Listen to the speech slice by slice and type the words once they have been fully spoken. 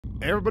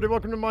Hey everybody,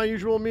 welcome to My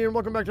Usual Me and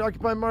welcome back to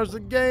Occupy Mars the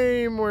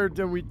game, where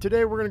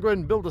today we're going to go ahead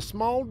and build a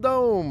small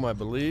dome, I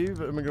believe.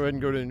 I'm going to go ahead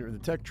and go to the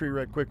tech tree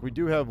right quick. We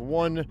do have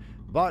one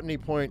botany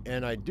point,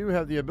 and I do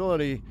have the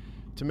ability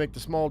to make the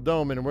small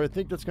dome, and I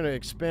think that's going to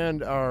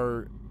expand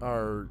our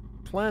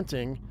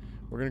planting.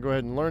 We're going to go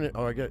ahead and learn it.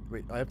 Oh,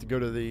 I have to go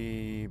to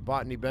the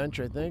botany bench,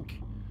 I think.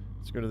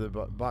 Let's go to the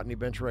botany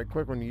bench right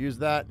quick. We're going to use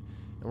that,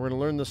 and we're going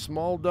to learn the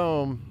small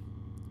dome.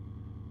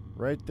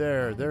 Right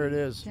there. There it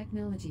is.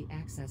 Technology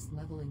access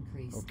level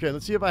increase. Okay,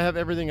 let's see if I have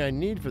everything I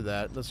need for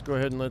that. Let's go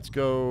ahead and let's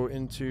go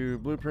into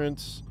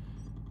blueprints,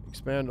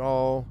 expand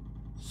all,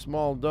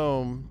 small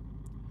dome,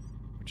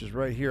 which is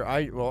right here.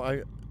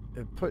 I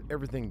put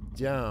everything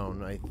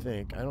down, I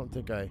think. I don't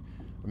think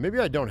maybe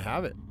I don't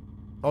have it.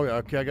 Oh yeah,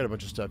 okay, I got a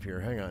bunch of stuff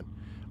here. Hang on.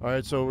 All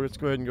right, so let's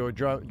go ahead and go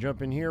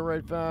jump in here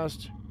right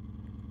fast.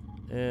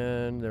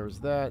 And there was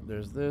that.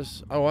 There's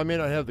this. Oh, I may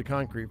not have the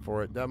concrete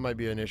for it. That might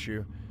be an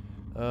issue.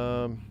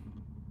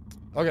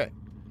 Okay,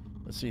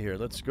 let's see here.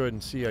 Let's go ahead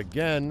and see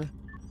again.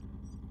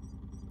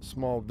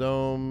 Small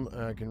dome.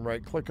 I can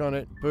right click on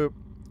it. Boop.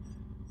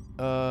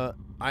 I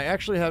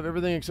actually have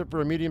everything except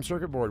for a medium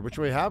circuit board, which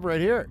we have right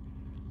here.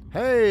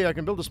 Hey, I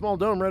can build a small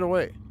dome right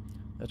away.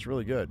 That's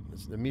really good.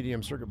 It's the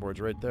medium circuit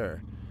board's right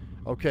there.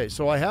 Okay,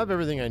 so I have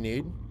everything I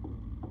need.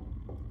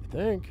 I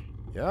think.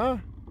 Yeah?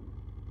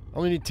 I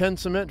only need 10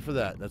 cement for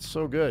that. That's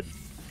so good.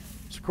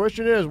 So the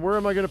question is, where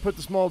am I going to put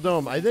the small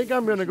dome? I think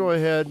I'm going to go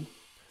ahead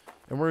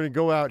and we're going to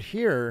go out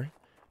here,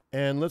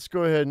 and let's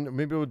go ahead and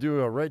maybe we'll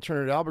do a right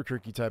turn at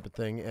Albuquerque type of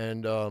thing,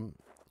 and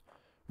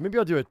maybe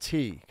I'll do a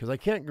T, because I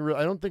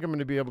don't think I'm going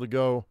to be able to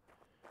go.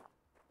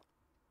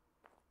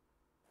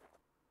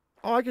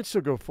 Oh, I can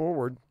still go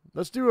forward.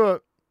 Let's do all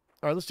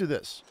right, let's do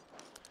this.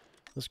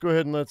 Let's go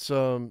ahead and let's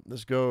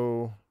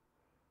go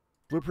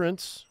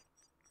blueprints.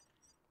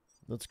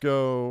 Let's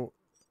go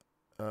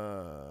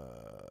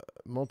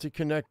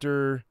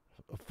multi-connector,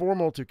 a 4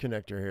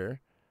 multi-connector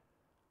here.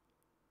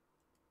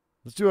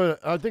 Let's do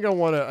I think I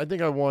want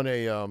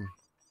a,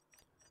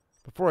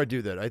 before I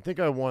do that, I think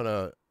I want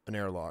an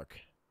airlock.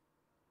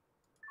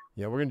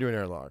 Yeah, we're going to do an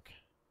airlock.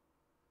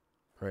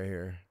 Right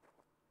here.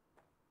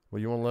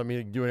 Well, you want to let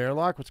me do an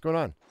airlock? What's going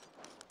on?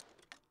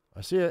 I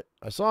see it.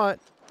 I saw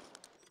it.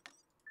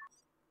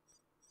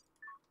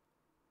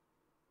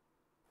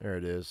 There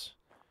it is.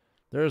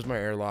 There's my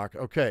airlock.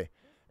 Okay.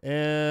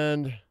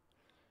 And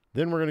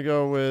then we're going to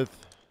go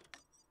with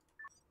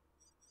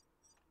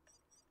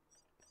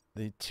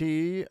the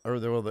T,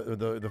 or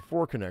the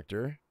 4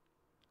 connector.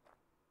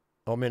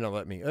 Oh, it may not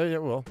let me. Oh, yeah,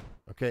 it will.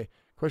 Okay.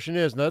 Question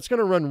is, now that's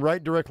going to run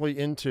right directly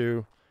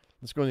into,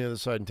 let's go on the other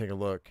side and take a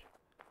look.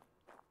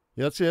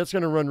 Yeah, let's see, that's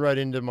going to run right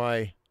into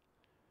my,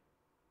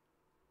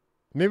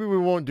 maybe we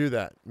won't do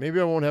that. Maybe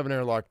I won't have an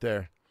airlock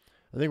there.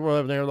 I think we'll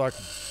have an airlock.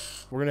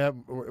 We're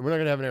not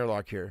going to have an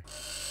airlock here.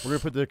 We're going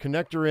to put the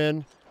connector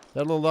in.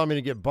 That'll allow me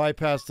to get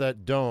bypass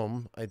that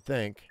dome, I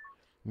think.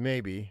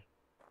 Maybe.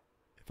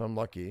 If I'm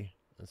lucky.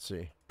 Let's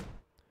see.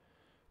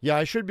 Yeah,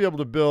 I should be able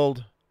to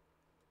build.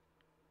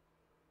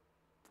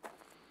 I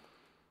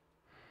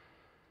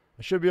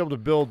should be able to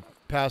build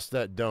past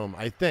that dome,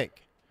 I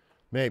think.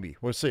 Maybe.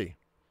 We'll see.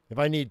 If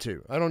I need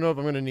to. I don't know if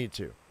I'm going to need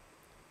to.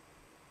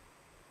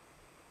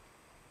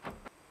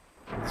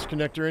 This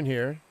connector in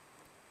here.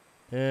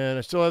 And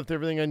I still have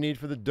everything I need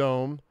for the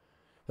dome.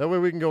 That way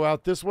we can go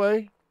out this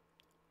way.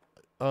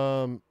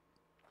 And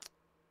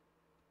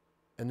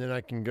then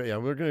I can go. Yeah,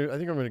 I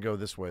think I'm going to go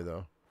this way,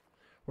 though.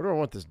 Where do I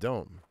want this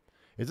dome?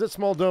 Is that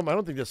small dome? I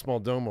don't think that small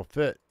dome will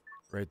fit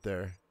right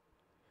there.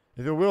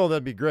 If it will,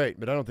 that'd be great,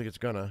 but I don't think it's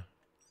gonna.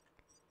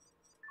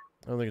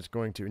 I don't think it's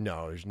going to.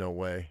 No, there's no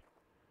way.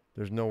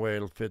 There's no way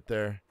it'll fit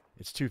there.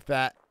 It's too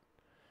fat.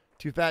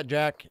 Too fat,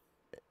 Jack.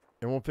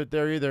 It won't fit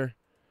there either.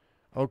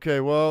 Okay,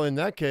 well, in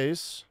that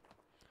case,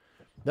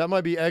 that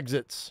might be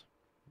exits.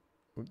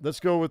 Let's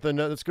go with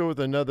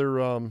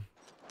another.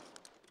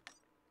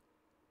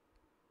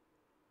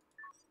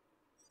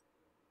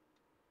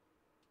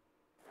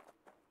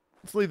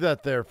 Let's leave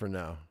that there for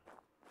now.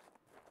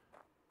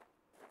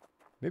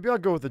 Maybe I'll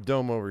go with the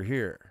dome over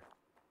here.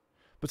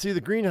 But see, the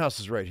greenhouse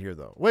is right here,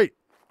 though. Wait.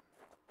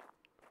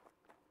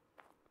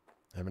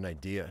 I have an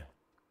idea.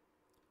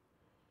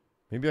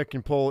 Maybe I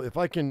can pull, if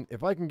I can get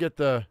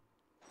a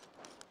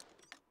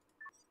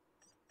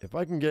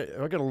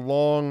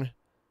long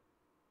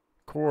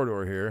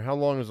corridor here. How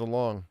long is the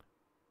long?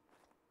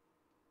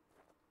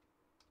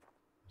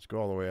 Let's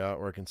go all the way out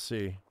where I can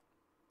see.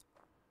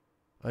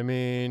 I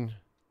mean,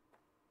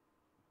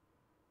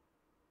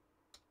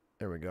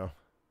 there we go.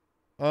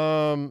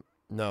 No,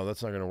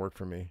 that's not going to work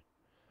for me.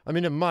 I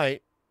mean, it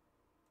might,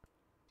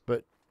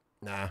 but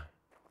nah,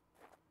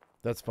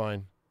 that's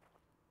fine.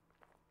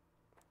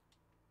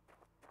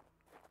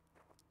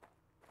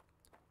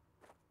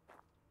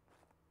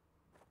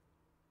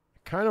 I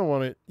kind of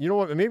want it. You know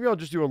what? Maybe I'll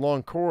just do a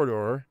long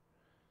corridor.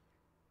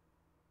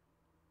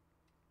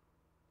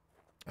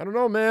 I don't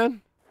know,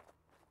 man.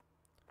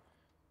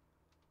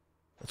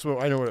 That's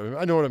what I know.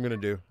 I know what I'm going to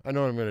do. I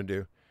know what I'm going to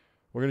do.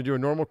 We're going to do a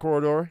normal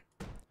corridor.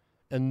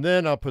 And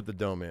then I'll put the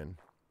dome in.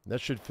 That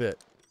should fit.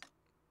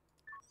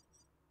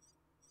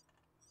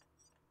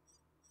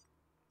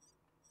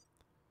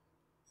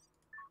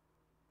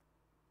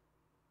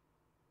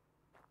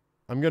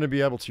 I'm going to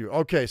be able to.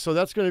 Okay, so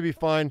that's going to be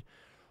fine.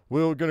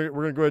 We're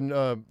gonna go ahead and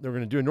we're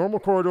gonna do a normal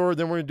corridor.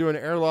 Then we're gonna do an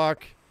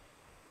airlock.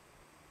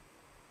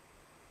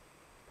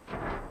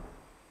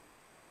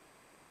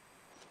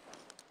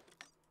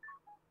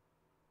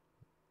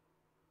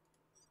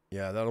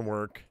 Yeah, that'll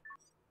work.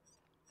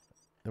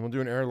 Then we'll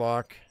do an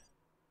airlock.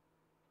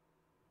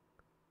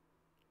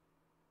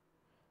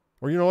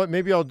 Or you know what?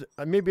 Maybe I'll do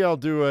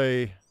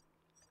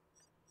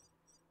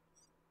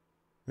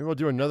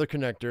another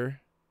connector.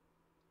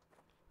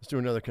 Let's do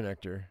another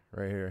connector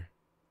right here.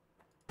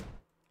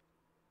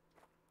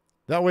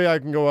 That way I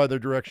can go either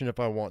direction if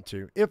I want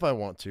to. If I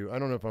want to. I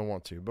don't know if I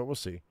want to, but we'll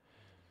see.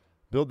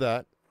 Build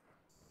that.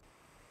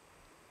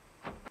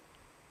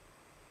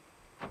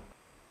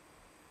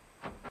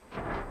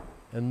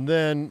 And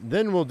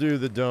then we'll do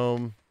the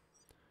dome.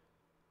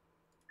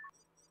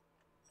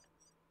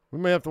 We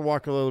may have to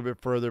walk a little bit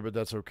further, but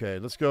that's okay.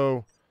 Let's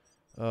go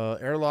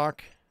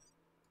airlock.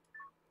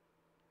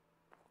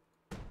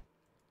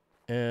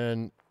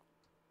 And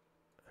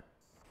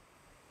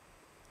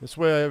this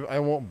way I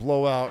won't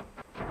blow out.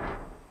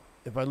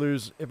 If I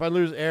lose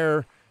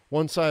air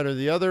one side or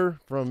the other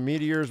from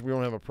meteors, we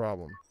won't have a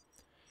problem.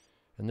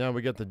 And now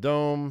we got the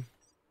dome.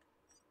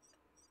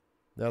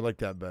 I like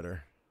that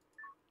better.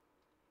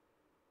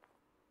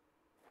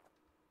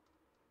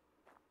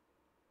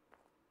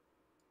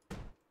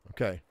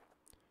 Okay.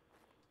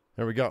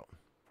 There we go.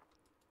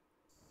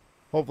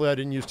 Hopefully I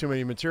didn't use too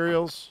many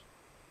materials.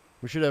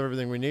 We should have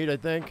everything we need, I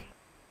think.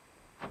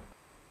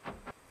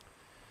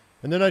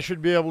 And then I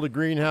should be able to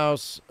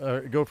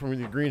go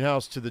from the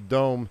greenhouse to the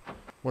dome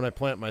when I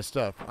plant my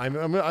stuff.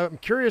 I'm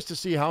curious to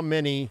see how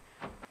many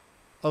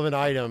of an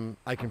item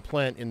I can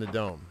plant in the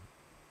dome.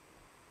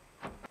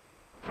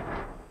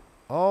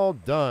 All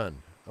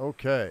done.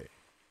 Okay.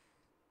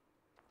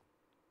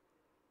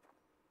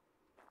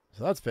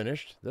 So that's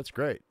finished. That's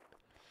great.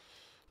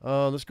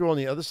 Let's go on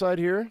the other side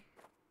here.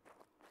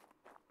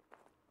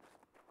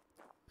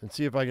 And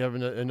see if I have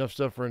enough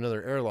stuff for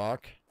another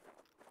airlock.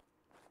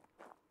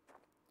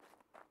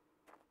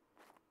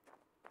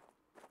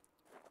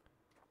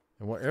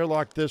 And we'll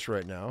airlock this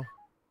right now.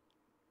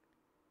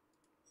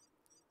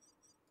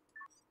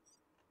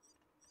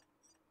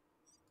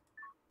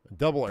 A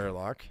double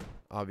airlock,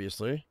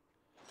 obviously.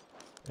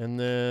 And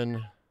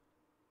then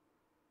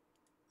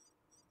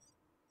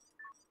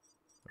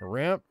a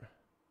ramp.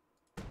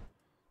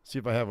 See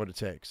if I have what it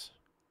takes.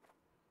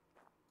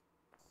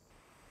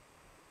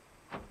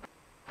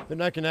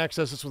 Then I can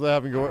access this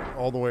without having to go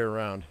all the way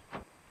around.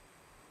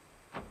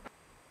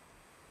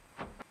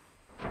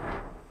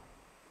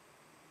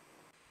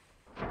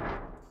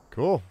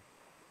 Cool.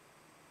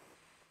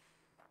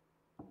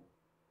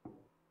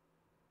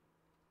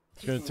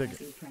 It's going to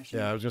take...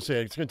 Yeah, I was going to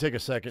say, it's going to take a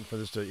second for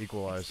this to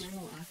equalize.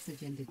 External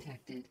oxygen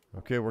detected.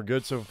 Okay, we're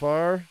good so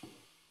far.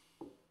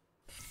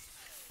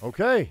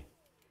 Okay.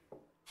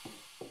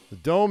 The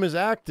dome is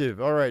active.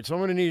 All right, so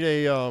I'm going to need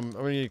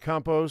a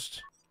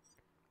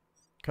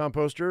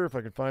composter if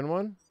I can find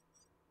one.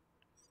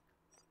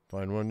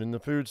 Find one in the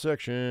food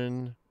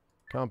section.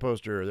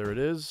 Composter, there it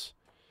is.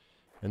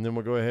 And then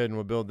we'll go ahead and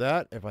we'll build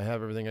that if I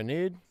have everything I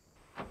need.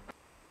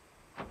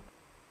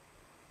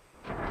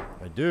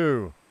 I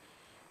do.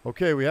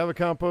 Okay, we have a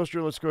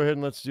composter. Let's go ahead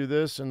and let's do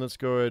this. And let's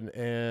go ahead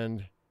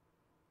and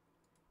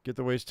get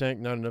the waste tank.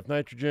 Not enough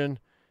nitrogen.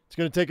 It's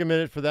going to take a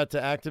minute for that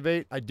to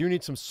activate. I do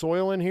need some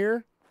soil in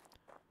here.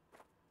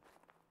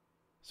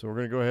 So we're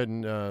going to go ahead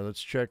and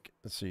let's check.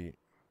 Let's see.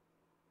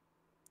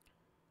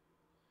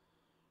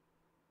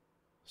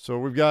 So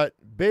we've got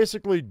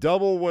basically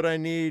double what I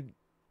need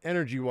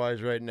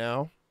energy-wise right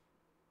now.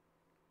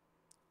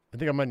 I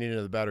think I might need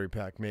another battery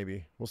pack,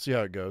 maybe. We'll see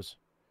how it goes.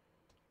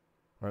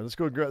 All right, let's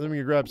go. Let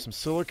me grab some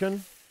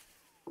silicon.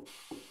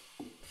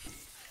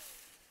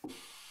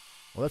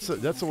 Well,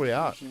 that's the way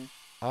out.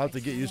 I'll have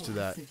to get used to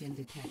that.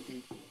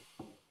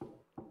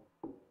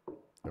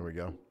 There we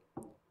go.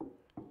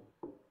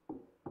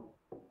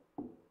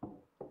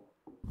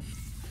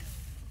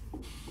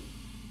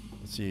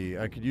 Let's see.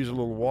 I could use a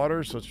little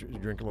water, so let's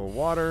drink a little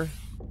water.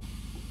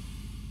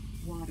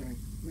 Water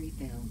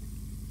refilled.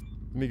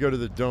 Let me go to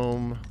the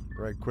dome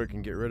right quick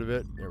and get rid of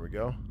it. There we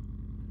go.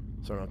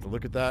 So I don't have to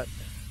look at that.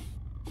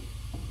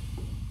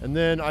 And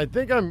then I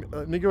think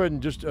let me go ahead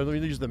and just, let me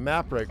use the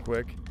map right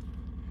quick.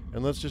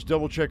 And let's just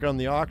double check on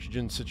the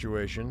oxygen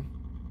situation.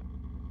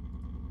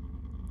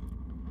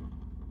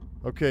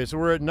 Okay, so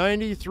we're at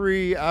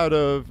 93 out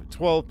of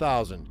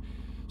 12,000.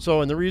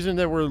 So, and the reason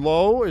that we're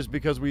low is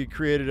because we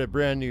created a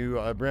brand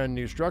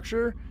new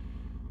structure.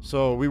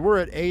 So we were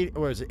at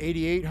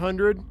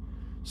 8,800.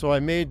 So I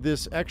made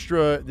this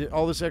extra,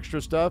 all this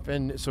extra stuff,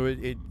 and so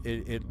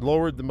it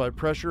lowered my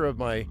pressure of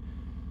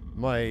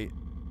my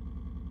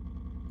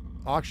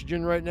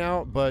oxygen right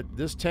now. But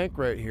this tank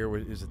right here,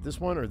 is it this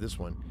one or this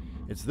one?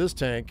 It's this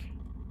tank.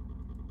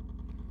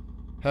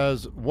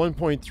 Has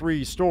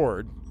 1.3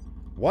 stored.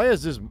 Why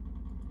is this?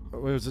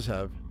 What does this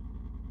have?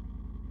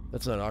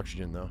 That's not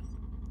oxygen, though.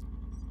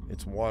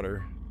 It's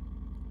water.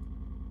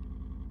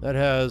 That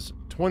has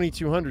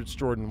 2,200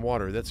 stored in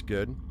water. That's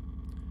good.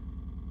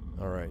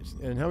 All right.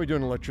 And how are we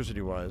doing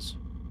electricity-wise?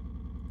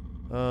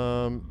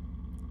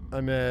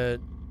 I'm at...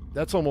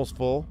 That's almost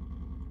full.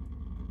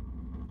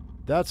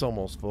 That's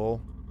almost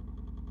full.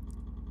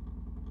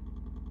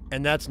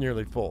 And that's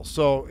nearly full.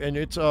 So, and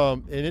it's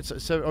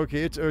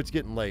okay, it's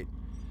getting late.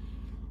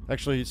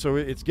 Actually, so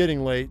it's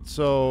getting late.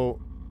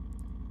 So,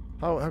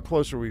 how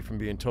close are we from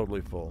being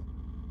totally full?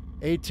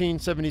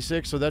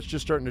 1876, so that's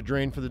just starting to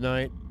drain for the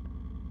night.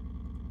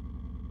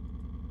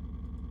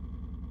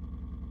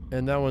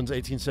 And that one's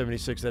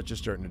 1876, that's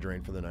just starting to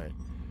drain for the night.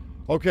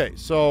 Okay,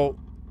 so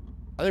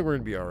I think we're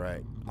going to be all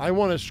right. I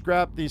want to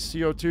scrap these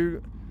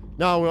CO2.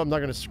 No, I'm not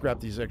going to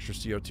scrap these extra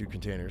CO2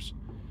 containers.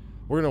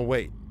 We're going to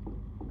wait.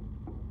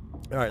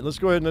 All right, let's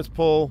go ahead and let's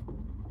pull.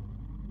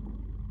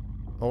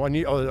 Oh, I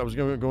was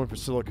going for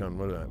silicone,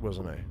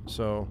 wasn't I?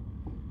 So,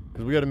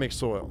 because we got to make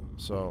soil.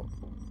 So,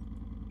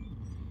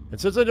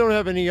 and since I don't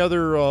have any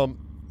other,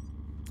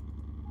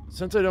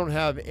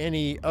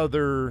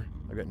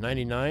 I've got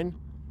 99.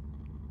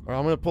 All right,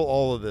 I'm going to pull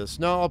all of this.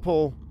 No, I'll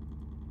pull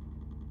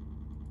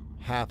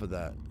half of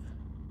that.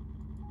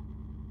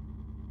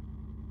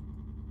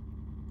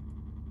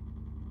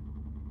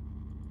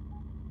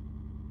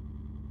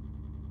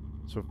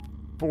 So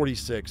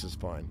 46 is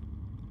fine.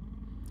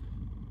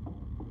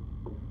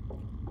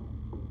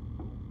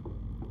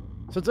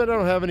 Since I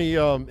don't have any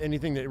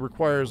anything that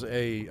requires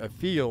a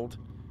field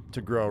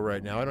to grow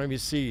right now, I don't have any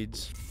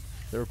seeds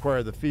that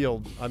require the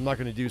field, I'm not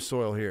going to do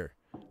soil here.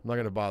 I'm not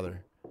going to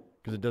bother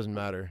because it doesn't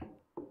matter.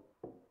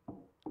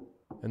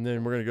 And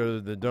then we're going to go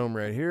to the dome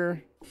right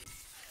here.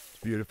 It's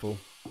beautiful.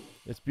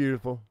 It's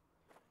beautiful.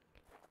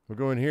 We'll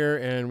go in here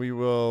and we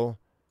will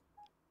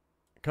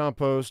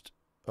compost.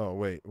 Oh,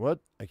 wait. What?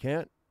 I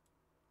can't?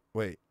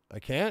 Wait. I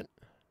can't?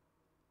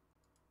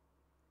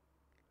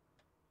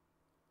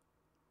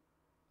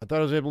 I thought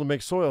I was able to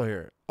make soil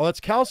here. Oh, that's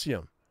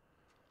calcium.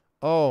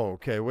 Oh,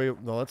 okay.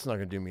 Wait. No, that's not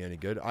going to do me any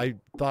good. I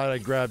thought I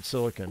grabbed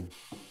silicon.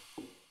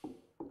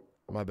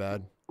 My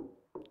bad.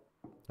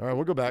 All right,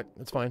 we'll go back.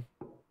 That's fine.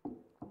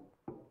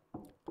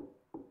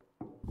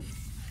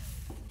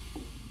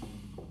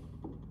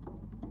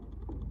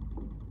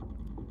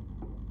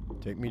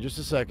 Take me just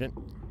a second.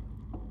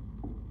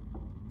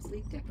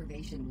 Sleep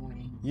deprivation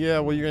warning. Yeah,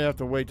 well, you're going to have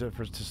to wait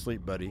to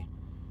sleep, buddy.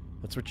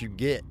 That's what you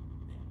get.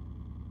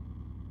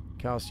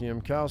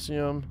 Calcium,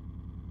 calcium.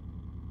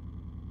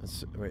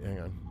 Wait, hang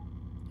on.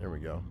 There we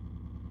go.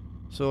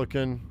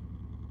 Silicon.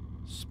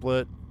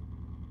 Split.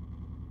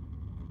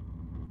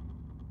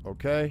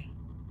 Okay.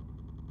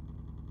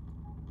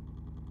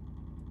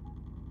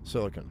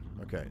 Silicon.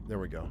 Okay, there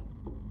we go.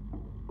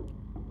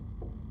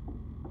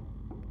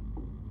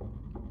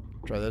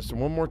 Try this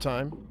one more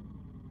time.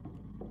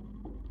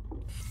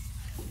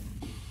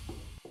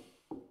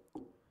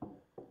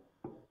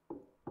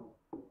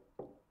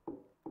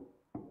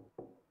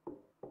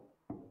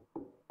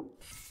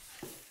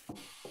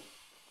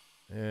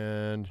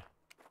 And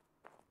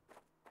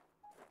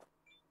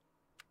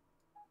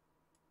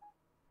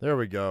there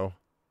we go.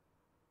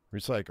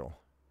 Recycle. All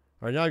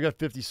right, now I've got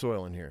 50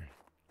 soil in here.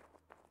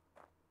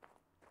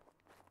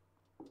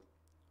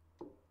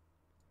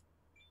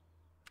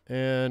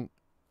 And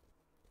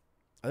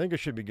I think I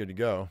should be good to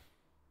go.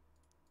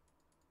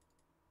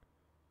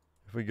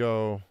 If we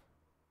go...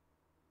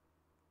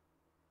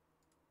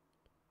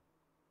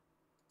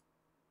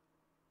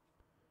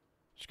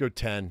 Just go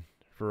 10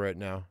 for right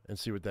now and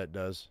see what that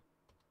does.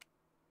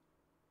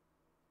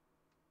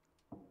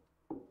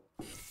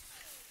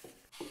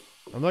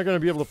 I'm not going to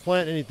be able to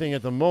plant anything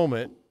at the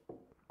moment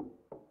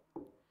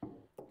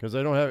because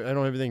I don't have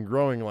anything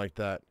growing like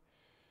that.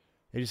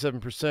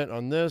 87%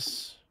 on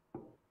this.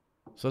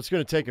 So it's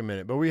going to take a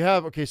minute, but we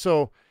have, okay,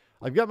 so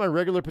I've got my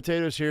regular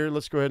potatoes here.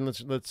 Let's go ahead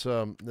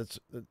and let's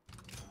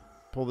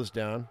pull this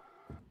down.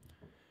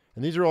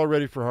 And these are all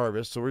ready for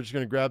harvest, so we're just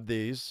going to grab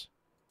these.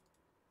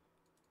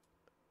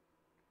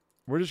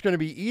 We're just going to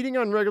be eating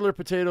on regular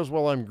potatoes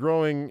while I'm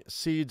growing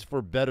seeds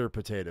for better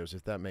potatoes,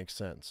 if that makes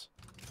sense.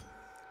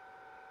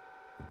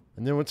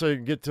 And then once I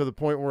get to the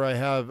point where I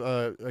have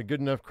a good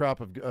enough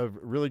crop of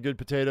really good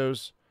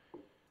potatoes,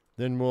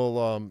 then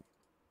we'll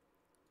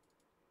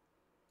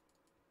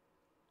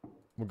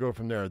go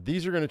from there.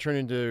 These are going to turn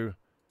into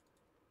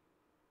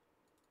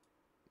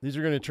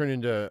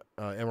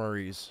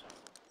MREs.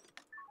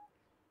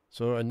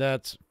 So, and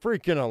that's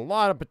freaking a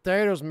lot of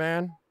potatoes,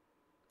 man.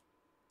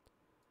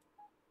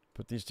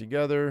 Put these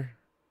together.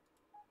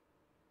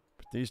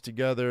 Put these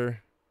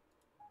together.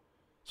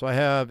 So I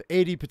have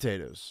 80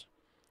 potatoes.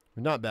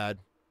 Not bad.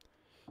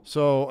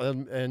 So,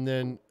 and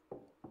then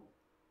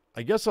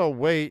I guess I'll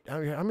wait.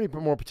 How many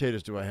more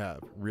potatoes do I have,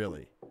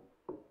 really?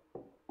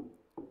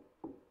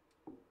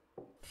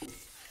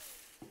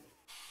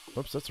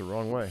 Oops, that's the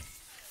wrong way.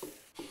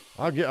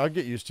 I'll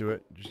get used to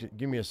it. Just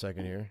give me a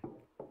second here.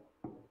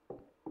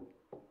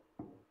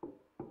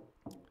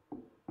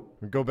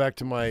 We go back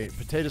to my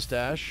potato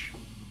stash.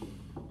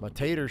 My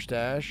tater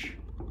stash.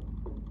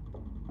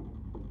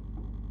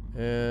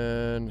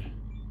 And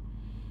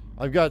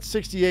I've got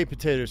 68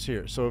 potatoes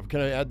here. So can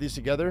I add these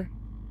together?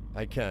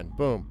 I can.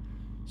 Boom.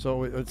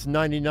 So it's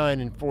 99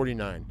 and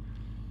 49.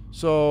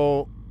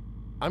 So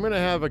I'm going to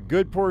have a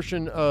good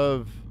portion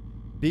of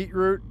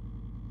beetroot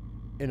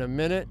in a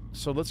minute.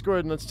 So let's go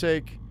ahead and let's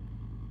take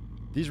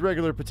these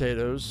regular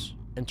potatoes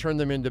and turn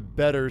them into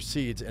better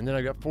seeds. And then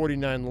I got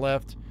 49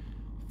 left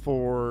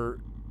for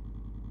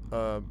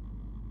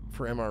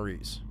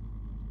MREs.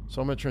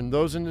 So I'm going to turn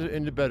those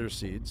into better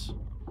seeds,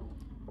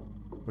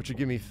 which would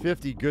give me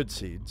 50 good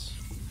seeds,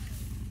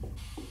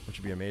 which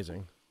would be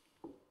amazing.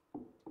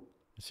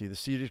 You see the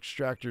seed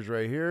extractors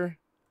right here.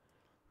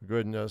 Go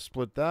ahead and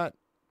split that.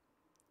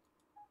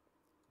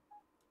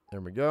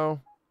 There we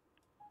go.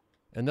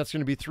 And that's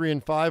going to be 3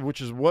 and 5,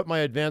 which is what my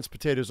advanced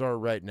potatoes are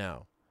right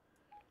now.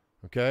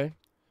 Okay?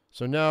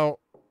 So now,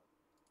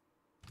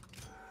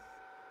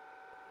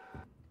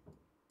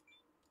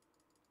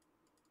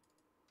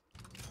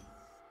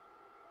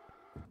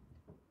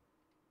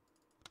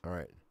 all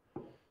right.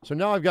 So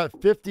now I've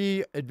got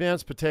 50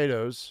 advanced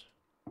potatoes.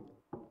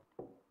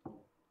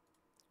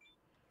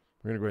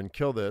 We're going to go ahead and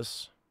kill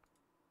this.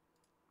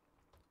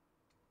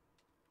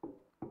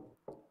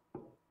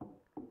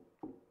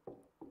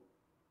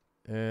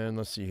 And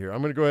let's see here.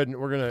 I'm going to go ahead and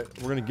we're going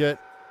to get,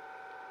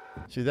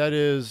 see, that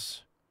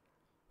is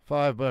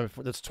 5 by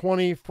 4, that's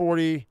 20,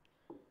 40.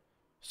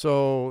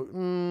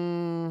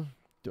 So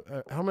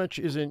how much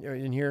is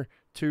in here?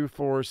 2,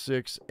 4,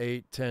 6,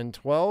 8, 10,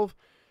 12,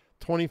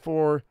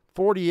 24,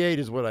 48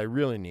 is what I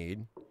really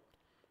need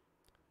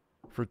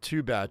for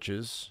 2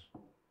 batches.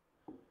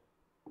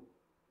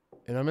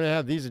 And I'm going to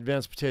have these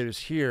advanced potatoes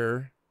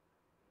here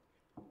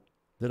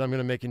that I'm going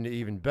to make into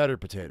even better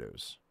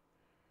potatoes.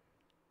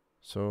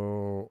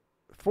 So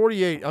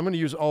 48, I'm going to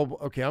use all,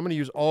 okay, I'm going to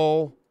use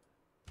all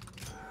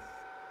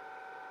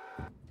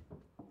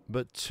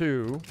but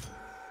 2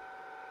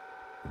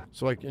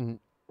 so I can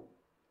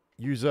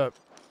use up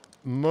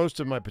most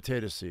of my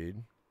potato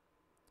seed.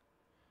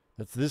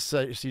 That's this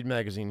seed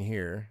magazine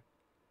here.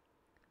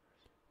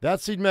 That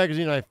seed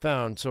magazine I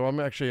found, so I'm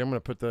going to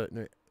put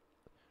the,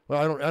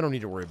 well, I don't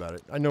need to worry about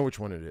it. I know which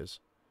one it is.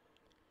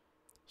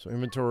 So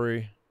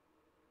inventory.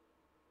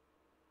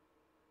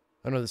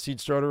 I know the seed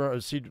starter,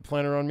 seed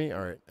planter on me.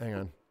 All right, hang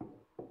on.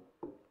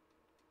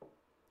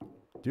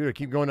 Dude, I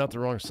keep going out the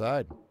wrong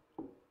side.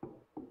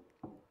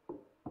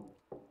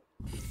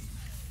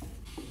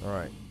 All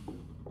right.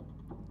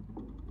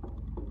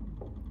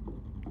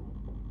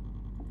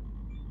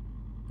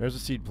 There's a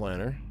seed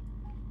planter.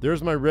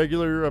 There's my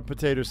regular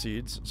potato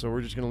seeds. So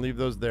we're just going to leave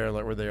those there,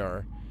 like where they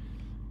are.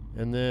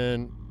 And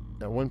then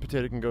that one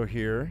potato can go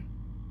here.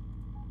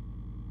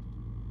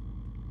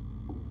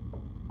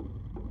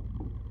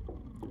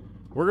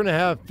 We're going to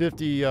have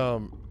 50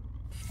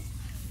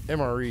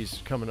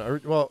 MREs coming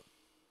up. Well,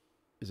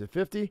 is it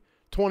 50?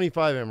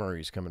 25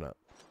 MREs coming up.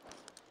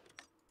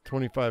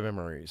 25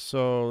 MREs.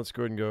 So let's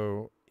go ahead and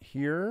go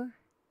here.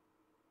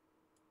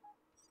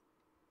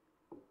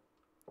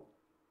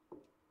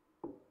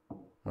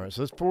 All right,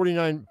 so that's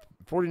 49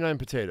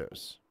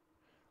 potatoes.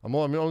 I'm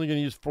only going to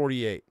use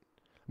 48.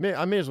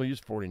 I may as well use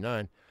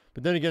 49.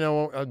 But then again, I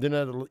won't. Then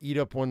I'll eat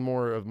up one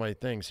more of my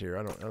things here.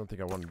 I don't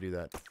think I want to do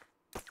that.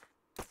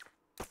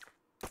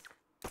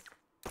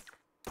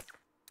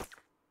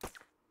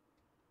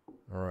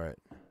 All right.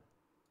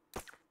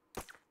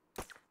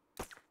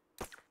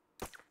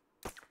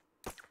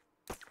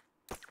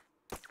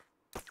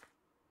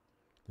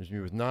 There's me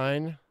with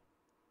 9.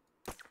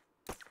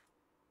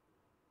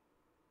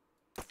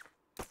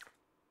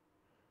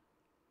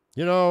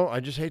 You know, I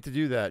just hate to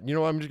do that. You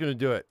know, I'm just going to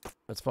do it.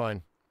 That's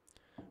fine.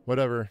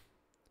 Whatever.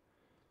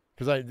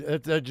 Because I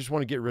just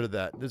want to get rid of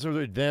that. These are the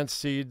advanced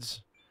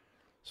seeds.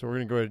 So we're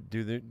going to go ahead and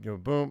do the,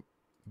 boom,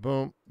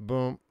 boom,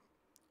 boom,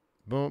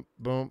 boom,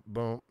 boom,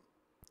 boom.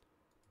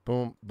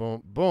 Boom,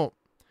 boom, boom.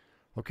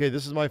 Okay,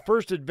 this is my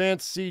first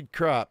advanced seed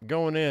crop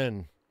going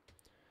in.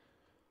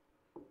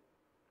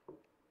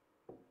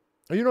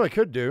 Oh, you know what I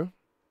could do?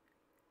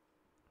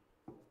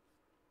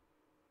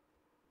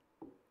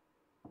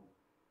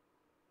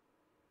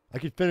 I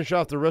could finish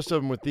off the rest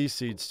of them with these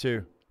seeds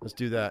too. Let's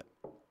do that.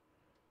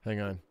 Hang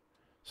on.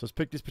 So let's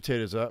pick these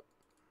potatoes up.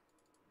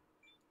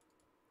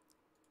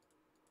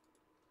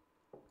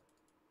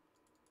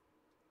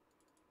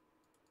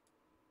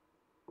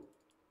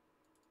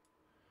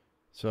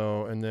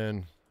 So, and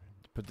then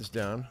put this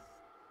down.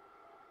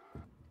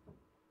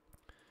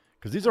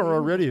 Because these are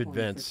already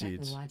advanced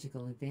seeds.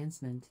 Technological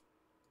advancement.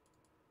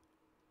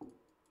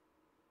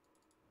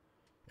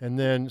 And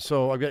then,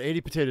 so I've got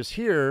 80 potatoes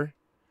here.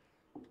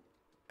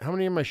 How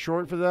many am I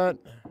short for that?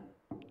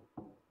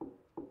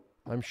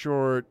 I'm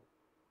short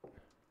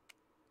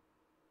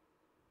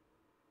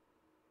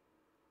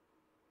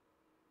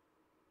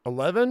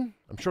 11.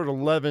 I'm short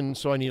 11,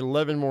 so I need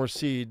 11 more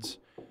seeds.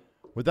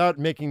 Without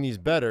making these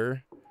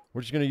better,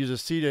 we're just going to use a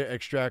seed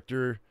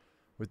extractor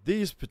with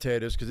these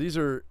potatoes, because these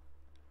are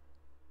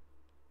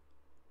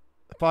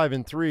 5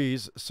 and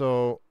 3s.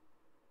 So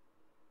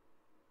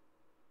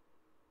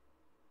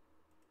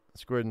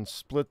let's go ahead and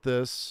split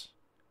this.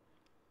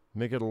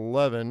 Make it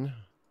 11.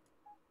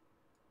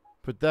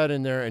 Put that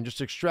in there and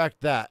just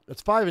extract that.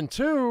 That's 5 and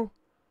 2.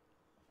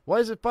 Why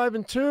is it 5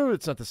 and 2?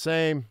 It's not the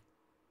same.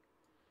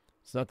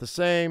 It's not the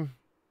same.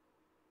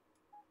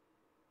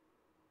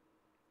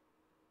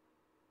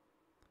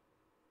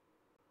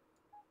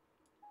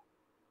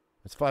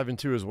 It's 5 and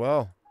 2 as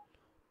well.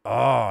 Oh,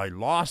 I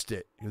lost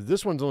it.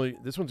 This one's going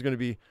to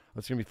be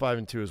 5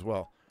 and 2 as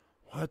well.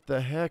 What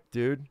the heck,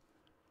 dude?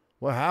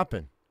 What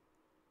happened?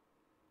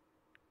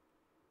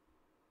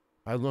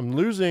 I'm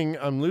losing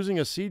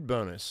a seed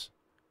bonus.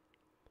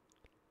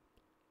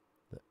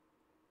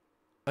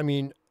 I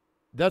mean,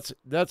 that's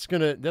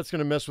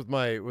gonna mess with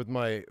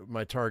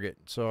my target,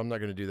 so I'm not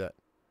gonna do that.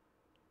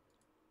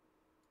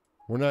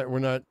 We're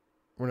not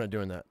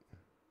doing that.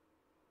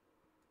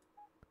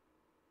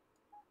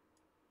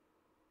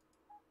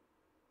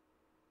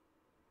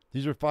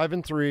 These are 5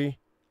 and 3,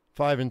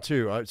 5 and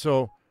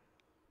 2.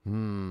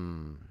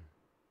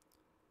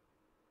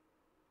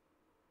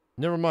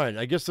 Never mind.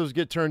 I guess those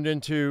get turned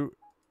into.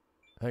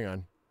 Hang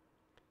on.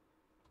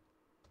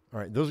 All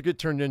right, those get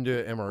turned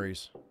into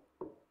MREs.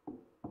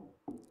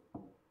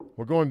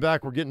 We're going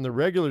back. We're getting the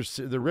regular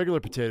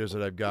potatoes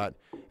that I've got,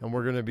 and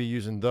we're going to be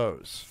using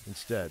those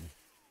instead.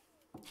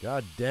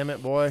 God damn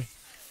it, boy!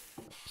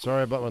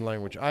 Sorry about my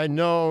language. I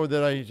know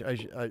that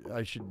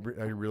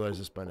I realize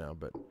this by now,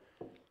 but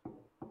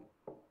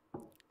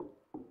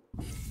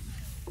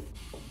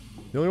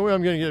the only way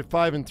I'm going to get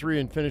 5 and 3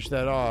 and finish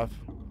that off.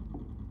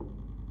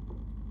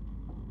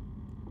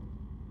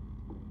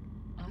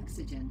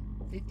 Oxygen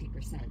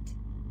 50%.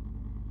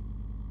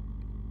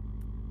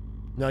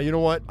 Now, you know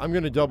what? I'm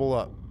going to double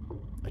up.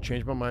 I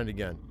changed my mind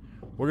again.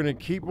 We're going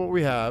to keep what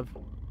we have.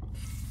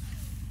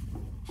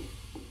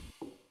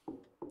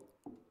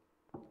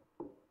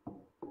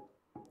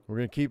 We're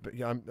going to keep. We're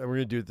going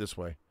to do it this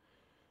way. I'm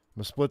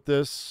going to split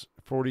this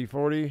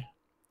 40-40.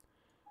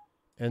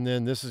 And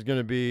then this is going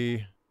to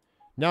be.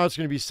 Now it's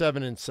going to be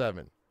 7 and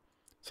 7.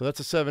 So that's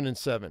a 7 and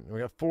 7. We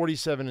got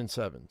 47 and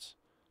 7s.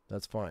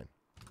 That's fine.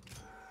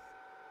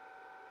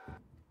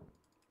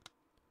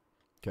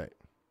 Okay.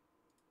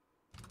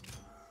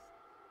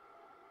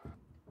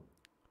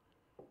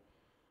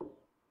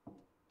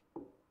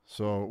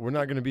 So we're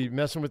not going to be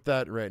messing with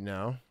that right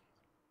now.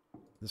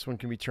 This one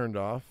can be turned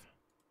off.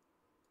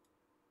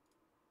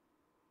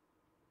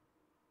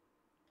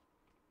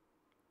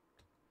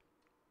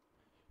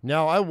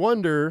 Now I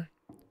wonder,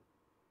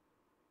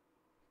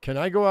 can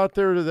I go out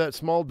there to that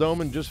small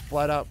dome and just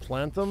flat out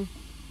plant them?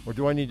 Or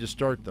do I need to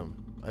start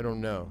them? I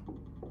don't know.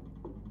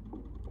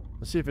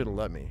 Let's see if it'll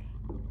let me.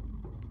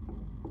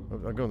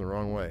 I'm going the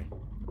wrong way.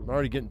 I'm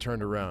already getting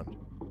turned around.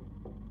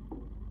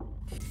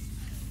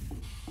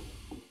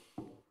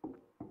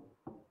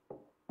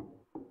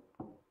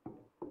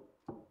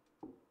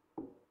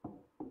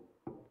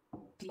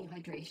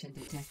 Dehydration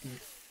detected.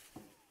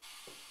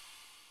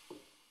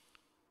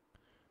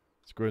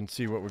 Let's go ahead and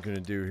see what we're going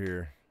to do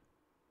here.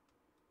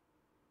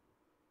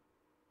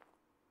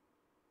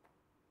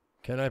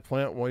 Can I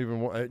plant one even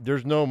more?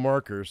 There's no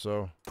marker,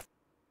 so.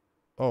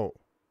 Oh,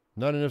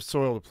 not enough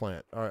soil to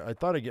plant. All right, I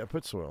thought I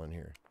put soil in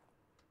here.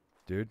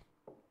 Dude,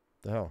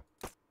 the hell?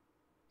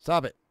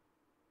 Stop it.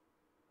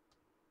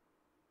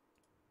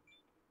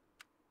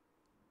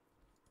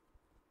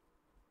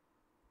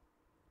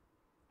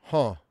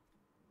 Huh.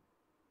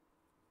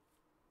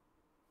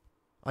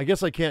 I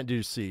guess I can't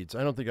do seeds.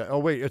 I don't think I. Oh,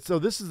 wait. So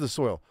this is the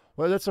soil.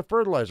 Well, that's a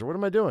fertilizer. What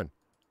am I doing?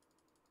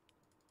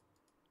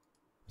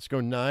 Let's go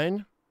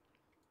 9.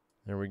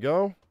 There we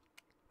go. All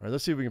right,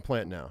 let's see if we can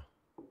plant now.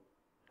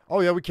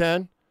 Oh, yeah, we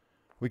can.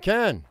 We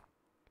can.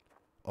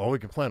 Oh, we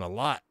can plant a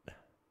lot.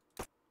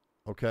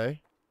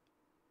 Okay.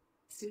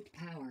 Suit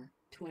power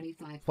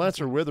 25%.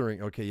 Plants are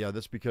withering. Okay, yeah,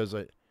 that's because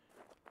they're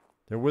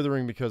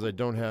withering because I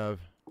don't have.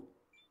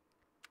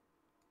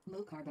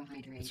 Low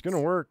carbohydrates. It's going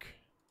to work.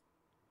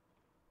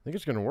 I think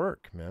it's going to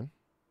work, man.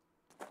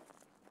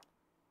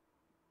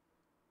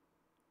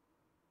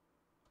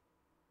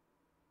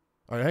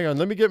 All right, hang on.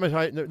 Let me get my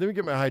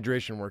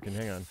hydration working.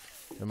 Hang on,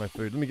 and my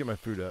food. Let me get my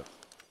food up.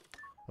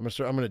 I'm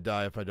gonna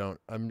die if I don't.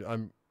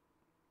 I'm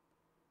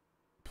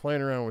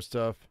playing around with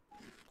stuff.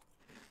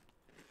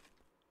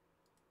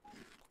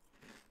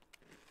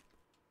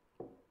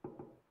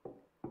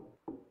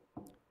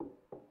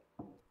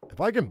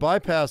 If I can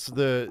bypass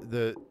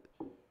the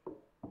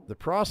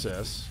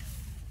process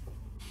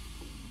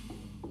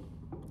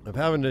of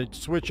having to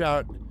switch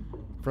out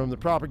from the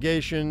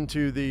propagation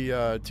to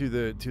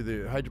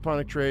the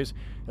hydroponic trays,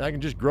 and I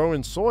can just grow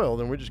in soil,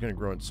 then we're just going to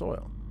grow in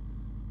soil.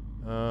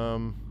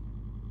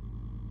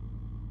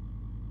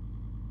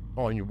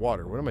 Oh, I need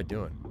water. What am I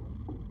doing?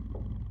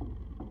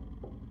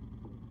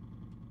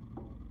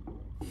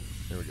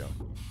 There we go.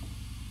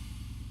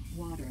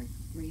 Water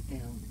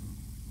refilled.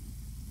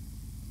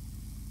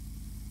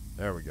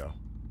 There we go.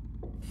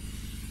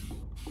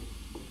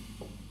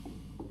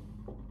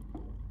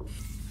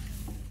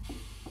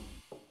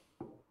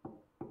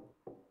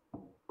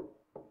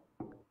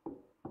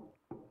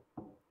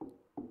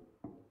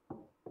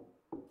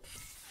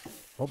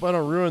 Hope I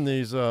don't ruin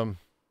these.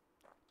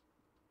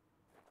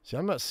 See,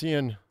 I'm not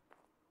seeing...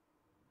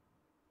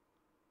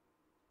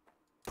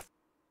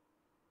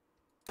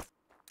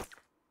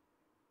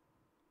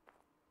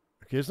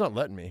 Okay, it's not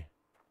letting me.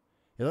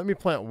 It let me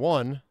plant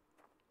one.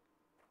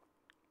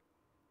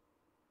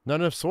 Not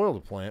enough soil to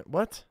plant.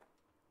 What?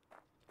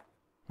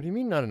 What do you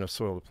mean not enough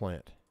soil to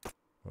plant?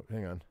 Oh,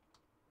 hang on.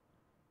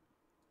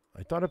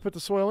 I thought I put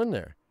the soil in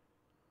there.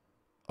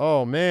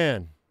 Oh,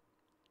 man.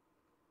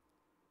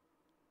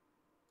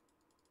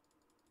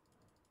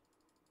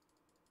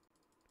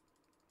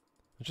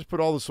 Let's just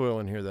put all the soil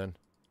in here then.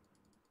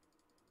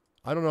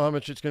 I don't know how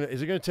much it's going to...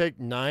 Is it going to take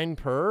 9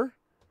 per?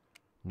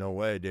 No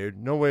way,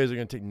 dude. No way is it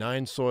going to take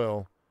 9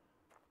 soil.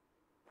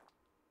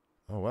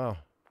 Oh, wow.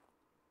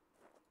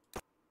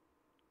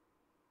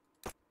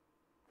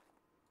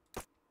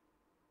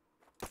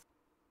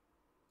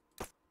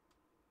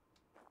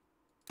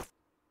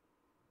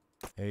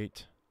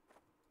 Eight,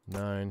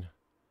 9,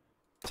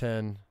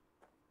 10,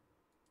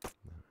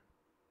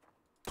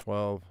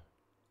 12.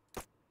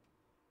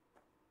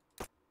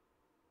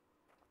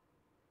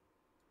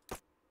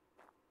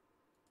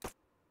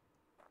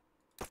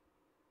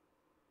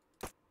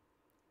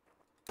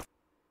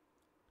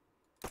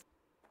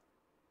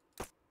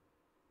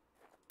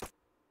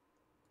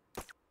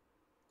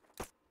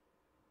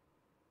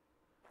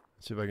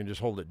 Let's see if I can just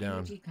hold it down.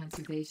 Energy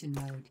conservation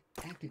mode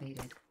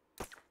activated.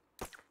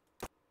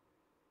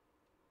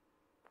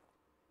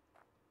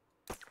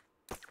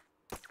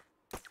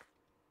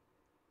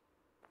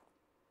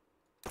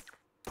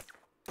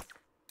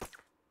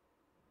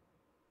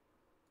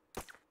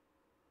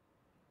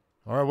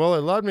 All right, well, it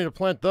allowed me to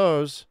plant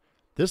those.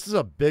 This is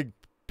a big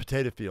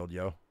potato field,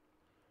 yo.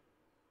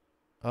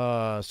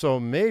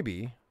 So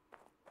maybe,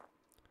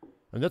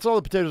 and that's all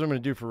the potatoes I'm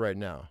going to do for right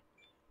now.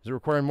 Is it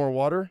requiring more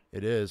water?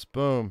 It is.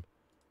 Boom,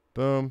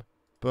 boom,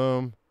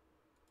 boom.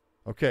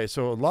 Okay,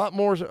 so a lot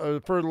more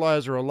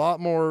fertilizer, a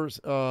lot more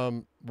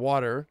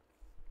water.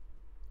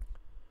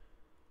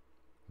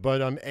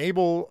 But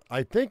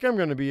I think I'm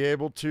going to be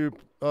able to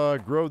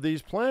grow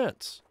these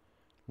plants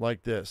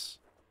like this.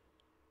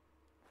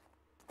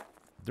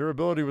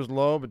 Durability was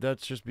low, but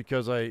that's just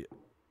because I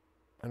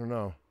don't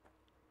know.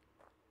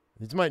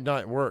 These might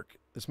not work.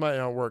 This might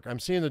not work. I'm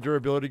seeing the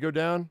durability go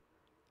down.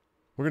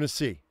 We're going to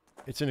see.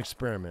 It's an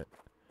experiment.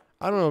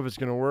 I don't know if it's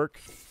going to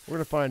work. We're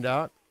going to find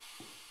out.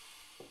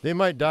 They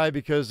might die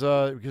because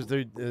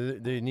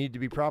they need to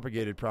be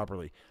propagated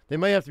properly. They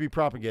might have to be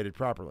propagated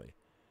properly.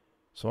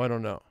 So I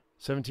don't know.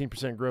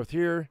 17% growth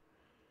here.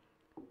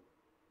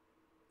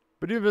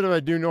 But even if I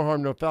do no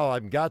harm, no foul,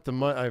 I've got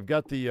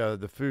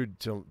the food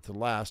to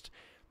last.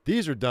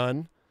 These are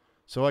done,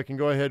 so I can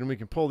go ahead and we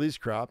can pull these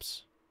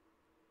crops,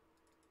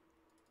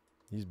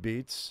 these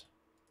beets,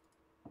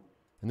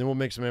 and then we'll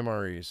make some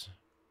MREs.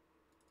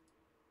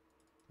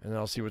 And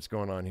I'll see what's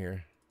going on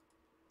here.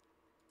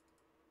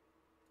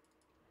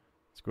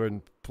 Let's go ahead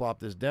and plop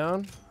this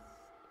down.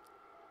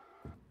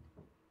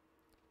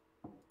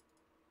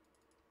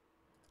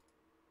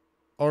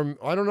 Or,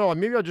 I don't know,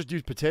 maybe I'll just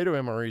use potato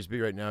MREs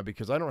right now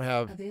because I don't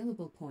have...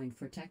 Available point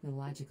for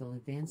technological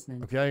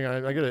advancement. Okay,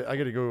 I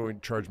gotta go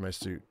and charge my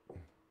suit.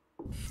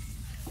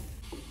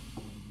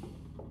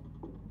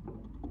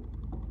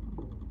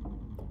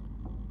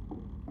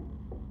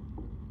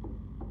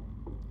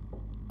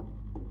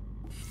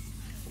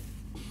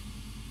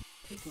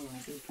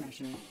 Equalizer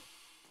pressure.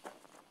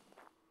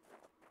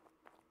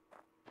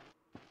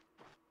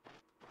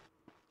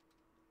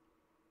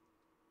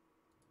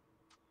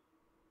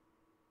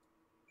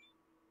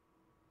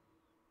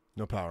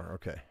 No power,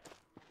 okay.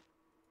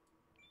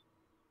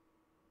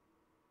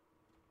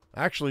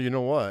 Actually, you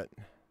know what?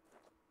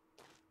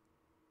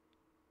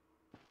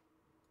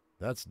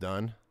 That's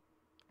done.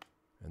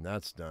 And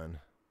that's done.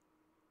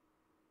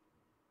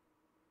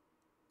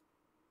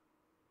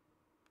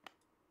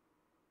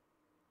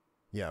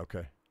 Yeah,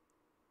 okay.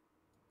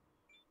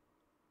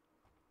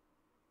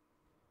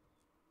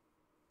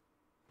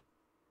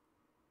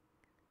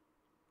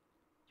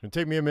 It's going to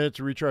take me a minute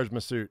to recharge my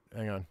suit.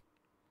 Hang on.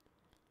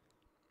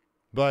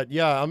 But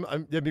yeah,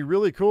 it'd be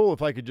really cool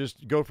if I could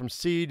just go from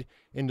seed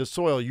into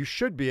soil. You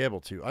should be able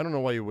to. I don't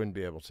know why you wouldn't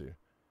be able to.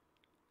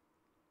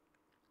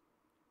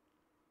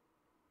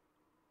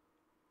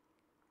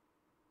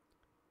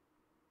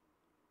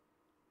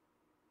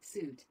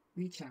 Suit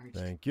recharged.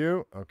 Thank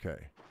you.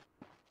 Okay.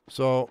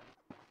 So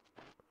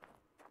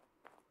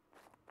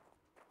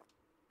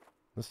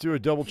let's do a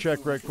double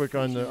check right quick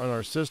on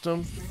our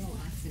system. External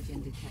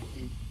oxygen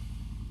detected.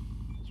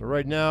 So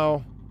right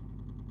now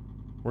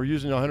we're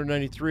using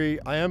 193.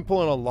 I am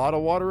pulling a lot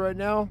of water right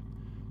now,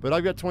 but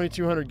I've got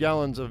 2,200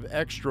 gallons of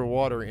extra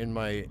water in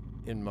my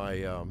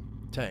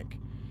tank.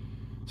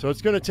 So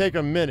it's going to take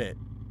a minute.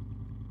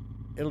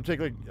 It'll take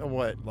like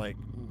what, like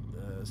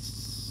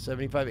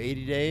 75,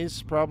 80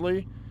 days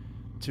probably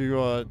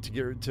to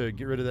get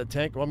rid of that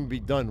tank. Well, I'm gonna be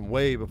done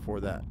way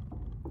before that.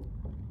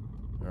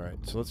 All right,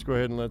 so let's go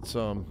ahead and let's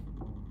go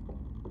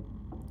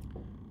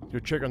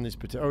check on these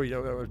potatoes. Oh,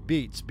 yeah,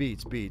 beets.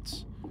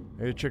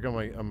 I gotta check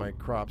on my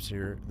crops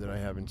here that I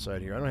have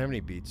inside here. I don't have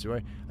any beets, do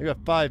I? I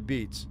got 5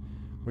 beets,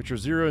 which are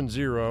 0 and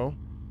 0.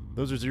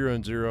 Those are 0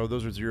 and 0.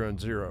 Those are 0 and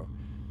 0.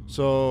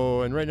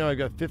 So, and right now I've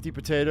got 50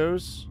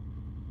 potatoes.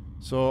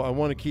 So I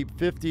want to keep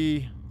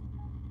 50.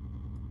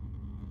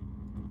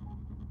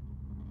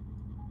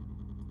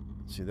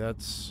 Let's see,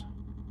 that's...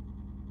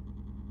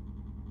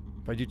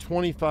 If I do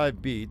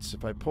 25 beets,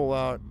 if I pull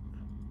out...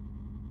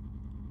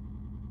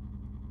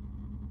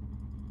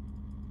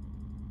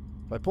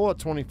 If I pull out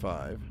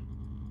 25...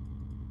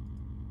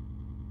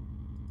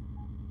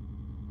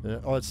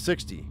 oh, it's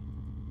 60.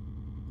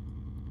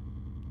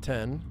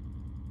 10.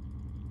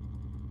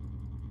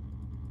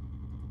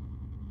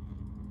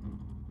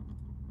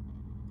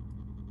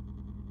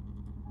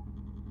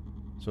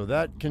 So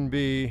that can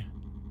be...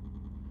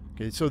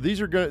 Okay, so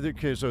these are going.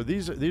 Okay, so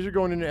these are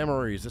going into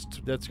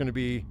MREs. That's going to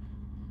be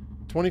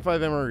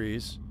 25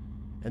 MREs,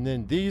 and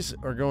then these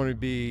are going to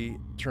be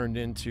turned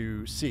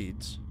into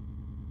seeds,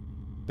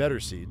 better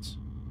seeds.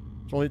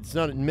 It's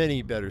not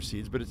many better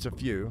seeds, but it's a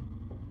few.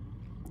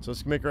 So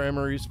let's make our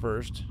MREs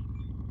first.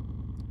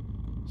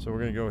 So we're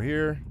going to go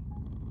here,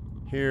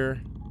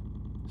 here,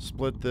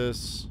 split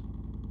this.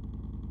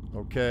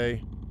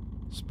 Okay,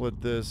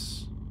 split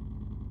this.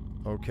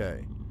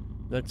 Okay,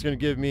 that's going to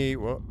give me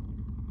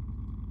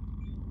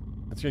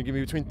That's going to give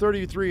me between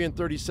 33 and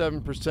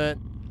 37%.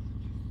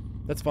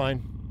 That's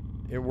fine.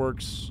 It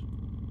works.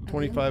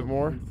 25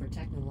 more. For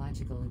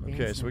technological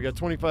advancement. Okay, so we got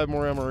 25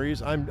 more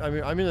MREs.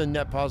 I'm in a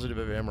net positive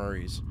of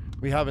MREs.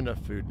 We have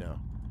enough food now.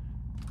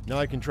 Now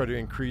I can try to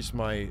increase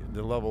the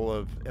level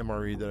of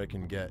MRE that I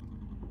can get.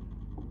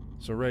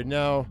 So right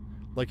now,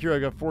 like here I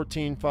got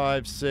 14,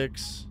 5,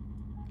 6,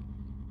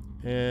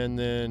 and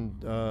then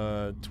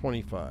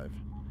 25.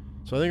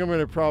 So I think I'm going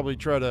to probably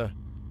try to...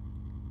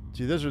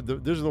 See, those are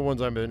the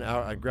ones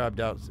I grabbed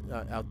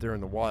out there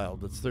in the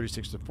wild. That's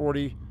 36 to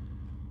 40.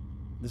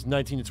 This is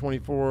 19 to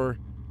 24,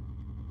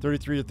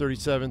 33 to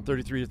 37,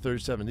 33 to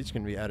 37. These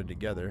can be added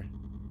together.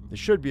 They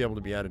should be able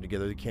to be added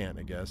together. They can't,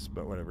 I guess,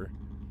 but whatever.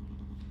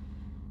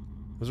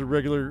 Those are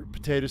regular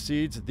potato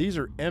seeds. These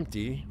are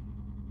empty.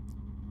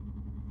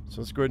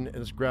 So let's go ahead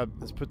and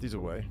let's put these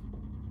away.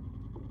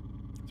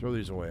 Throw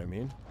these away, I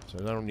mean. So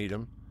I don't need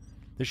them.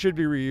 They should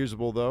be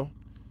reusable, though.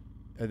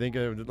 I think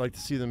I would like to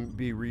see them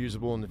be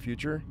reusable in the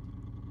future.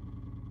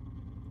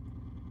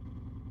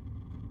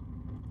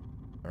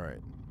 All right.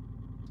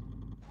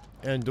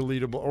 And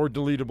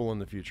deletable in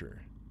the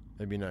future.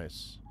 That'd be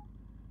nice.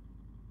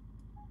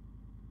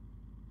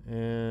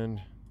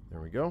 And there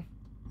we go.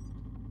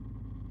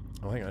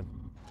 Oh, hang on.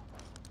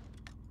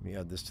 Let me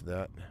add this to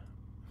that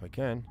if I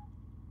can.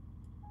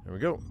 There we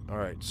go. All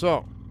right,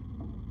 so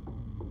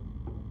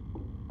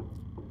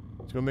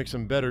let's go make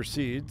some better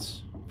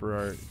seeds for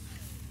our...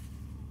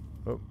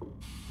 Oh,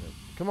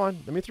 come on,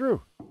 let me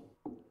through.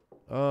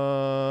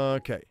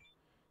 Okay.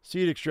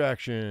 Seed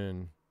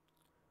extraction.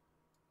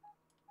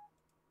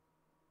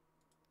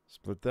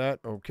 Split that.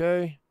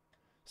 Okay.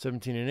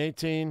 17 and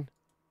 18.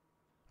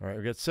 All right,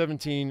 we got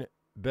 17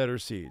 better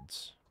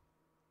seeds.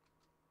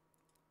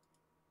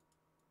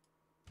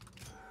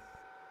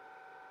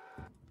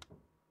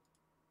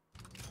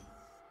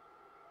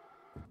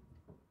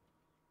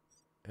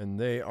 And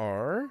they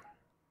are...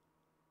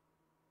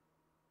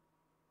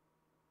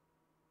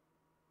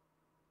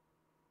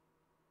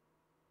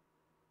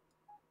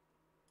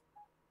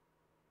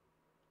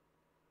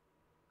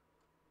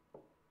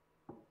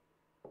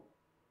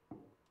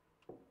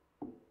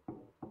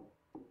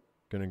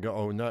 Gonna go.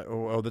 Oh, not.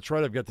 Oh, that's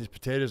right. I've got these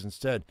potatoes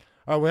instead.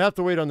 All right, we have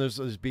to wait on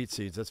those beet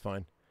seeds. That's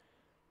fine.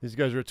 These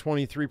guys are at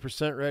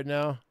 23% right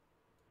now.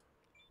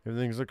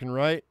 Everything's looking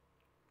right.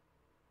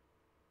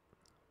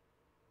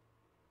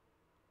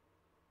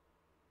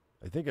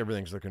 I think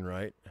everything's looking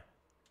right.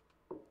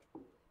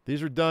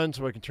 These are done,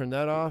 so I can turn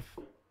that off.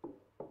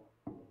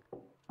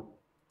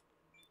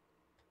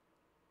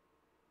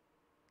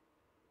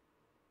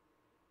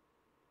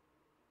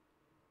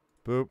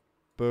 Boop,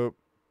 boop,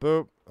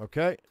 boop.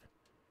 Okay.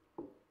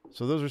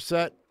 So those are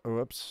set. Oh,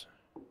 whoops.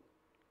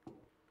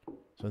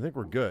 So I think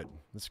we're good.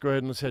 Let's go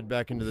ahead and let's head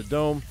back into the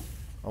dome.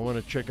 I want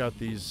to check out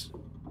these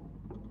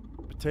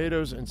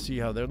potatoes and see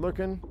how they're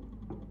looking.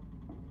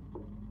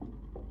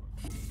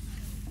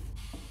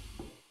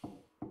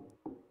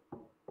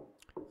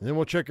 And then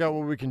we'll check out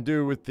what we can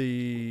do with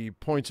the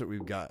points that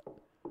we've got.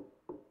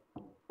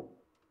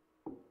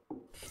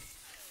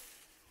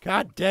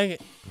 God dang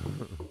it.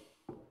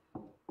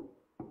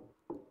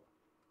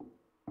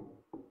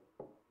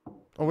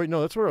 Oh, wait,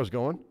 no, that's where I was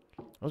going.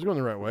 I was going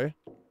the right way.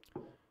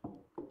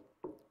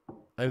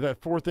 I've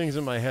got 4 things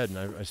in my head,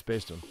 and I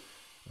spaced them.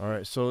 All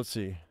right, so let's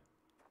see.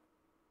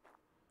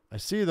 I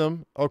see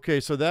them. Okay,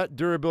 so that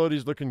durability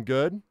is looking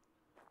good.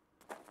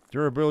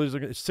 Durability is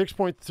looking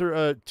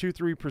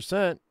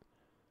 6.23%.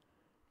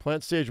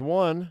 Plant stage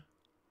 1.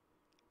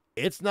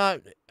 It's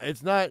not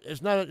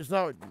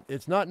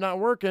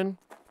working.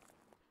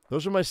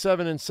 Those are my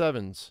 7 and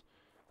 7s.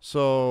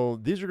 So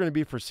these are going to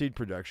be for seed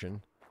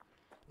production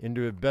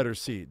into better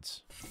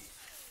seeds.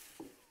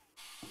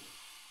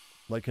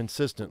 Like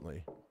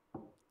consistently.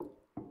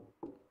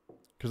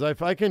 Because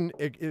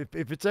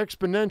if it's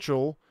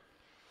exponential,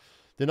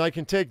 then I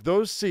can take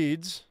those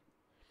seeds,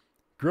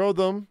 grow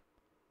them,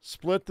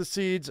 split the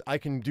seeds. I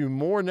can do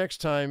more next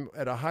time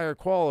at a higher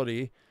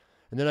quality,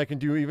 and then I can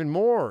do even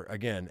more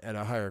again at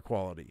a higher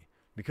quality.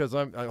 Because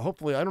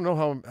hopefully, I don't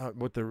know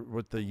what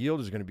the yield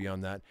is going to be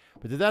on that,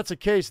 but if that's the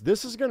case,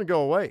 this is going to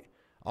go away.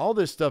 All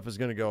this stuff is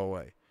going to go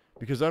away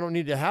because I don't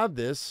need to have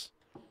this.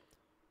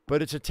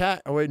 But it's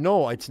attached. Oh wait,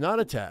 no, it's not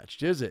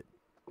attached, is it?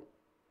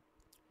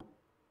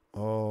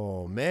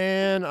 Oh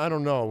man, I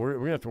don't know. We're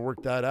gonna have to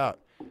work that out.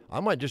 I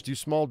might just do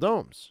small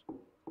domes.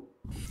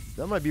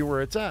 That might be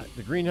where it's at.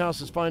 The greenhouse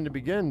is fine to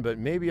begin, but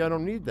maybe I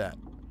don't need that.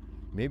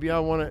 Maybe I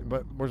want it.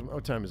 But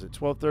what time is it?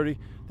 12:30. I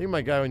think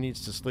my guy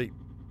needs to sleep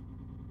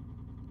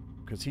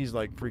because he's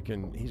like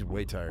freaking. He's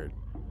way tired.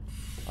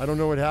 I don't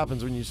know what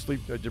happens when you sleep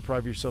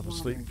deprive yourself of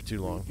sleep for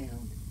too long.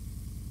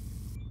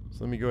 So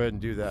let me go ahead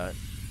and do that.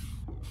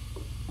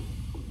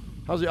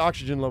 How's the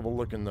oxygen level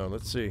looking though?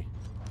 Let's see.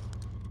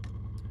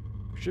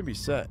 Should be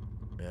set,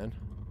 man.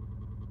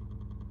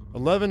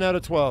 11 out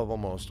of 12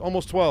 almost.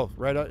 Almost 12,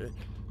 right?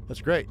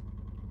 That's great.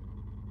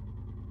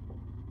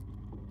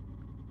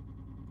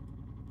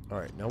 All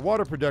right, now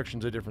water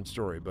production's a different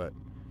story, but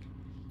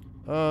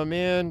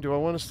man, do I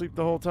want to sleep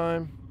the whole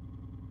time?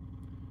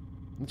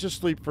 Let's just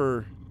sleep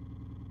for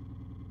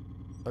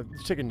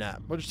let's take a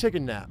nap. We'll just take a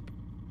nap.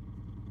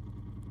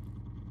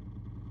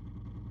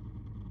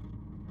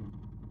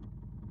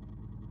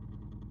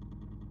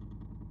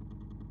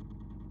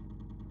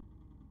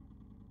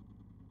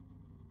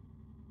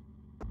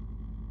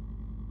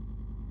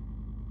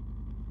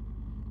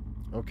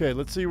 Okay,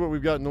 let's see what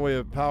we've got in the way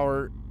of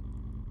power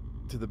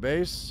to the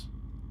base.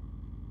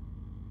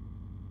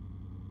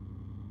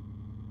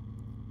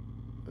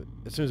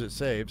 As soon as it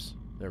saves.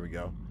 There we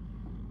go.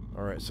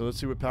 Alright, so let's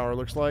see what power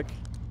looks like.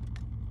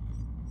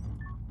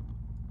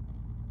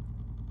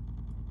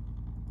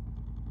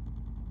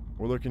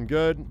 We're looking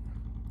good.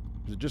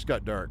 It just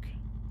got dark.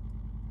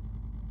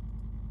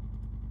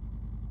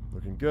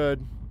 Looking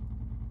good.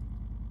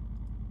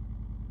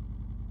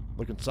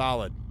 Looking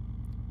solid.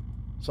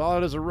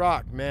 Solid as a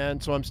rock, man.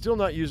 So I'm still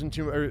not using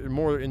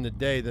more in the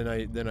day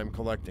than I'm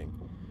collecting.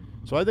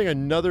 So I think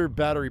another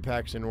battery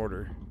pack's in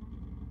order,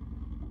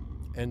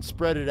 and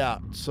spread it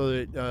out so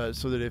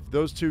that if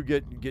those two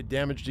get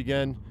damaged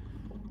again,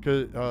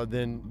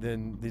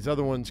 then these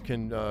other ones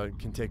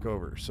can take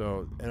over.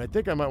 So, and I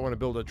think I might want to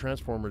build a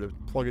transformer to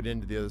plug it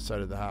into the other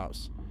side of the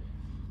house,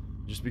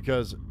 just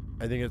because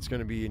I think it's going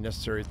to be a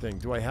necessary thing.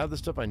 Do I have the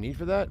stuff I need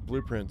for that?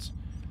 Blueprints,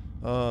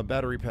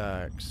 battery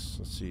packs.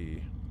 Let's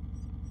see.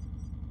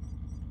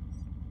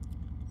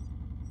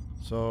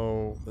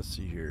 So, let's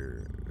see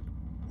here.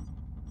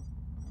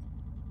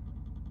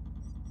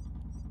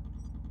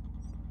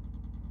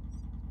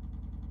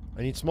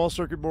 I need small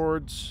circuit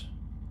boards.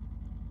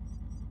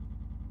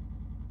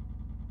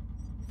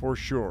 For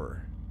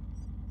sure.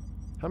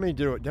 How many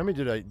do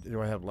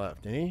I have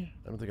left? Any?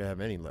 I don't think I have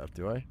any left,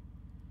 do I? All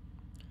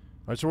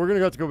right, so we're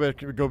gonna have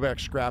to go back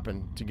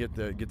scrapping to get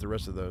the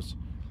rest of those.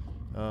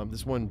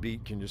 This one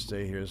beet can just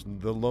stay here.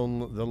 The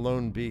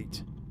lone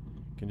beet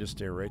can just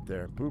stay right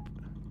there. Boop.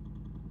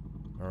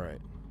 All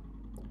right.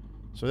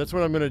 So that's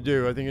what I'm going to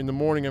do. I think in the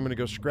morning I'm going to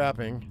go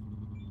scrapping.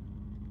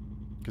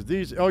 Because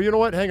these... Oh, you know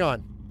what? Hang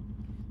on.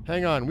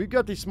 Hang on. We've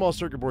got these small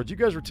circuit boards. You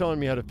guys were telling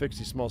me how to fix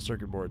these small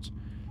circuit boards.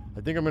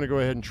 I think I'm going to go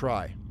ahead and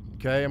try.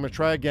 Okay? I'm going to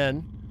try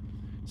again.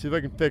 See if I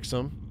can fix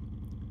them.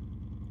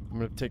 I'm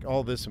going to take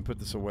all this and put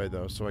this away,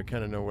 though, so I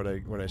kind of know what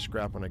I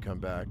scrap when I come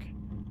back.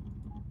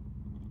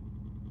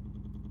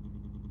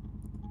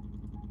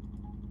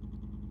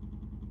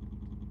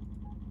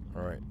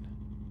 All right.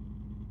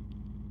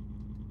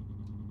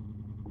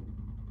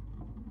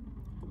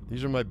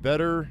 These are my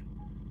better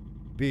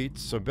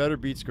beets, so better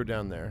beets go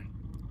down there.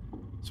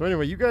 So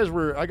anyway, you guys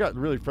I got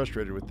really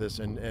frustrated with this,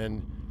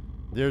 and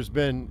there's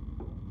been,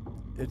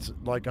 it's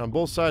like on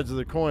both sides of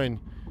the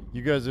coin,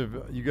 you guys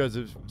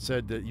have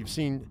said that you've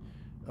seen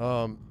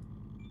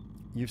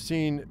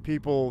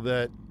people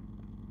that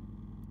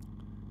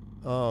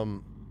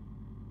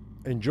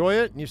enjoy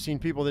it, and you've seen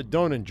people that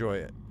don't enjoy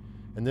it,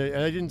 and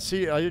I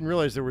didn't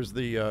realize there was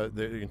the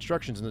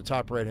instructions in the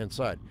top right hand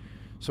side.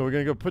 So we're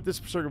going to go put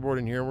this circuit board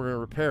in here. We're going to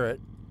repair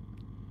it.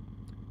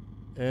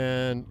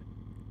 And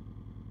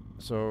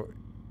so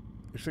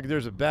looks like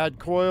there's a bad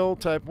coil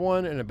type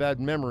 1 and a bad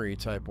memory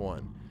type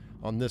 1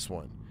 on this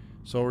one.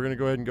 So we're going to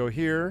go ahead and go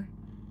here.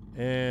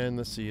 And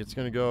let's see. It's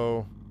going to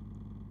go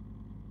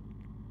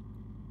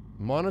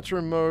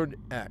monitor mode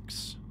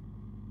X.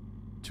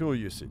 Tool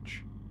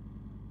usage.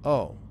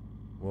 Oh.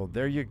 Well,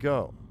 there you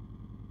go.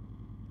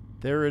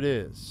 There it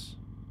is.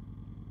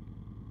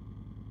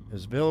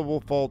 Is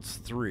available faults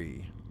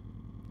 3.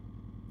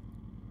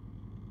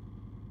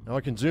 Now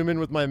I can zoom in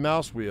with my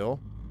mouse wheel.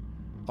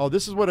 Oh,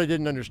 this is what I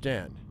didn't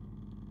understand.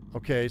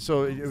 Okay,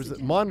 so it was the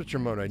monitor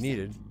mode I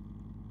needed.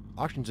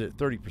 Oxygen's at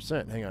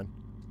 30%. Hang on.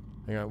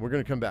 Hang on. We're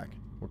going to come back.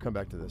 We'll come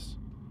back to this.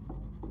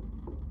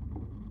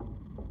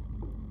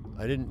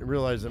 I didn't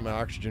realize that my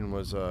oxygen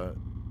was... I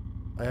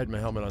had my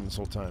helmet on this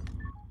whole time.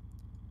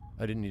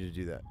 I didn't need to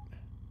do that.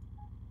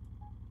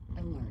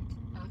 Alert.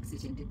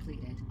 Oxygen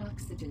depleted.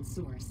 Oxygen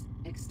source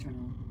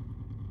external.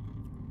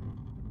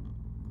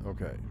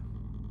 Okay.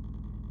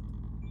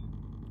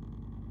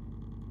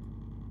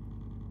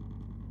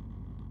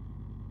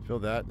 Fill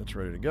that. That's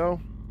ready to go.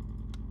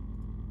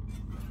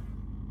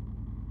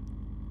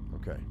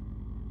 Okay.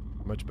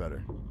 Much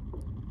better.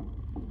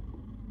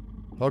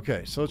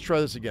 Okay, so let's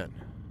try this again.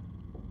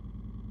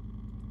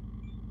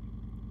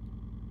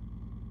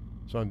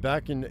 So I'm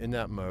back in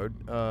that mode.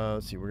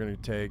 Let's see, we're going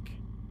to take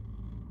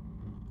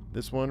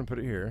this one and put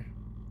it here.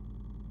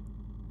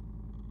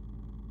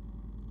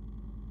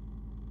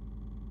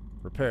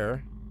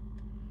 Repair.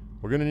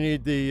 We're going to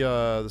need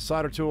the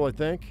solder tool, I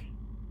think.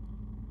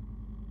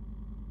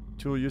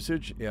 Tool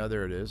usage. Yeah,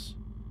 there it is.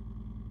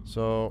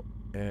 So,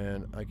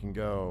 and I can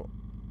go,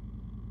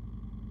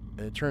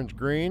 and it turns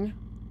green.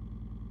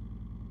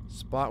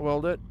 Spot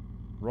weld it.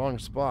 Wrong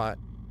spot.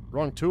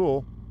 Wrong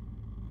tool.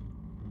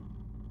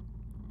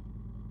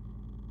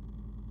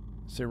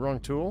 Say wrong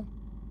tool?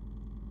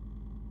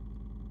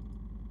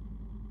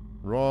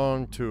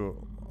 Wrong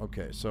tool.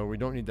 Okay, so we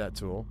don't need that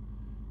tool.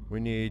 We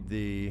need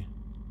the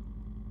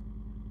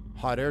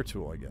hot air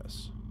tool, I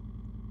guess.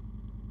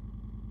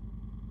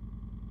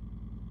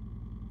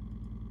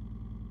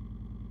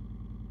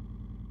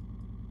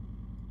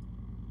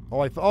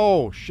 Oh,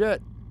 oh,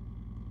 shit.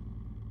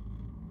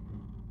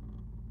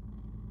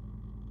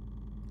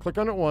 Click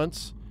on it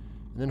once,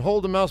 and then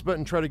hold the mouse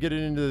button and try to get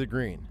it into the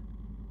green.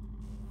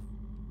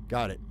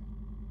 Got it.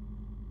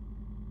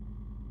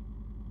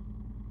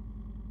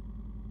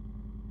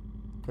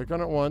 Click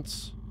on it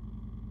once.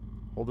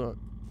 Hold on.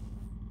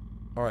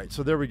 All right,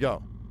 so there we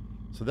go.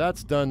 So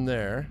that's done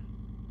there.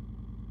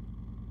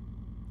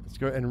 Let's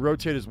go and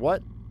rotate is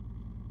what?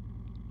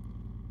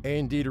 A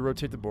and D to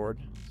rotate the board.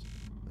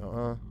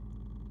 Why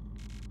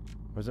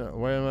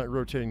am I not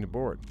rotating the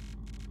board?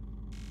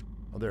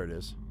 Oh, there it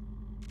is.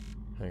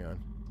 Hang on.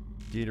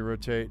 D to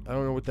rotate. I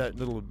don't know what that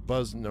little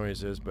buzz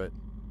noise is, but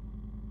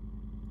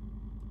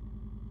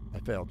I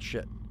failed.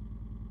 Shit.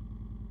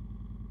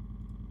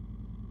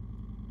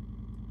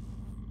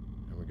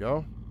 There we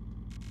go.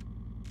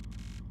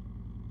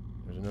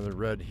 There's another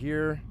red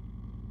here.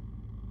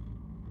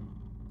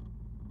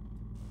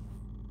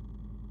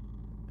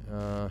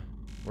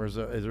 Is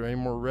there any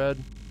more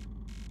red?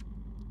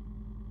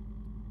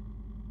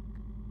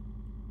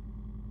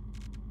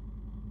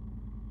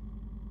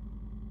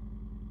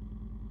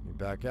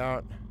 Back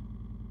out.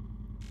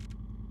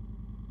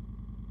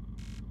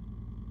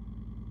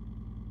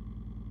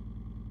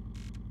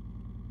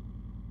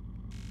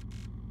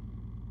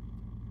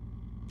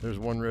 There's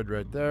one red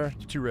right there.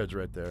 Two reds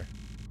right there.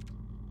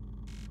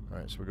 All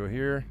right, so we go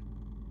here.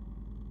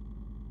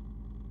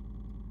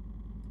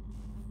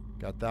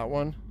 Got that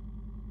one.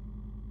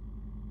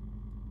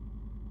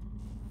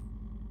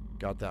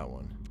 Got that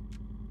one.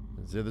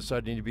 Does the other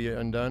side need to be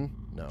undone?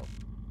 No.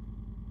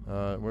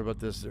 What about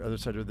this? The other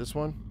side of this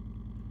one?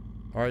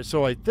 All right,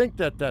 so I think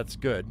that's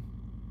good.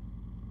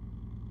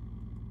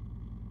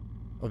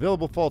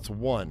 Available faults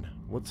 1.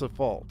 What's a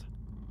fault?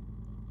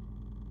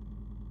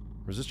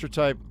 Resistor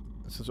type.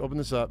 Let's open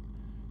this up.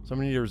 So I'm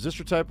going to need a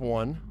resistor type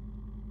 1.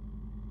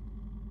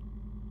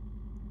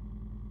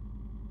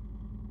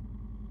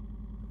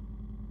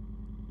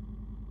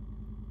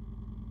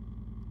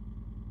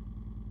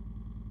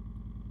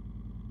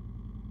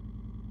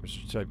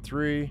 Resistor type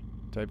 3,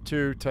 type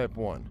 2, type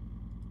 1.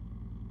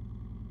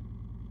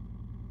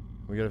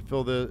 We got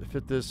to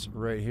fit this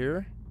right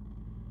here.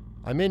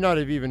 I may not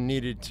have even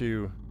needed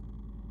to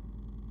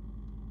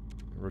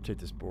rotate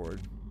this board.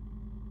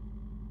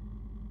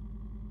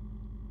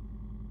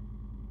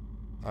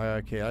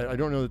 Okay, I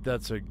don't know that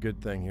that's a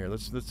good thing here.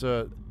 Let's get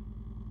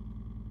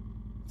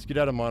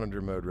out of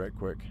monitor mode right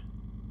quick.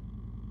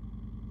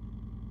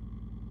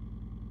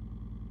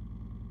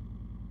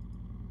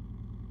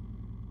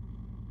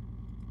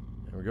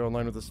 There we go, in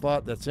line with the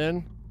slot. That's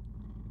in.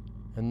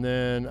 And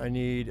then I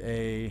need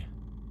a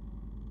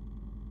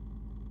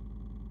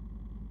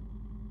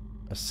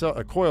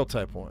coil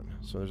type 1.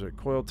 So there's a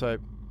coil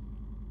type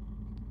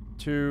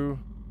 2,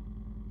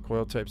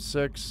 coil type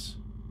 6,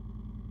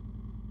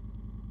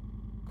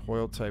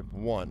 coil type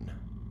 1.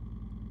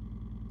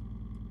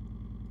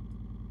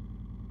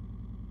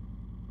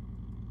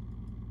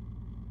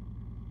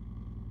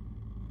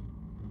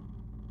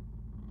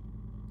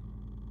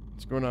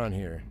 What's going on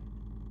here?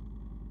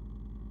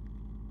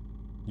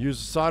 Use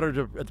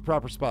solder at the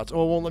proper spots.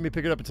 Oh, it won't let me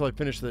pick it up until I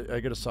finish I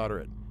gotta solder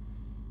it.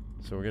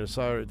 So we're going to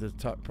solder at the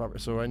top proper.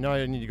 So now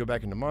I need to go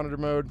back into monitor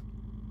mode.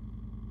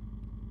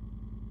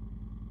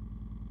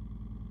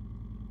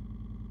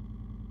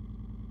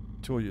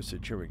 Tool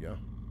usage. Here we go.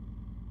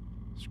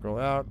 Scroll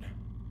out.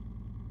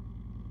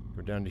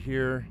 Go down to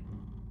here.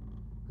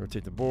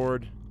 Rotate the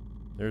board.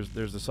 There's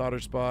the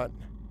solder spot.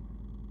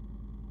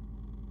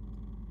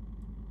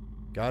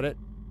 Got it.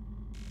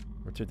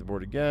 Rotate the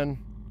board again.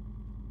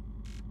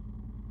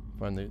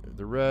 Find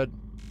the red.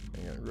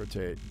 And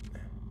rotate.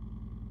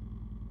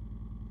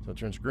 So it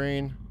turns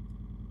green.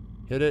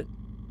 Hit it.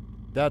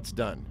 That's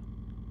done.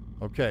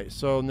 Okay,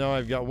 so now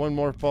I've got one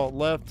more fault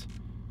left,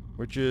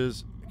 which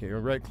is, okay,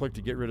 right click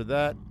to get rid of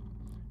that.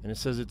 And it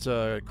says it's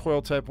a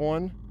coil type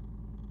 1.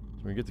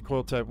 So we get the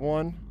coil type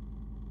 1.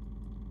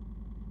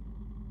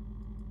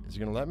 Is it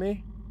going to let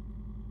me?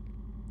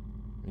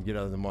 Let me get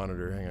out of the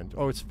monitor. Hang on.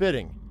 Oh, it's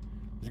fitting.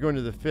 It's going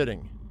to the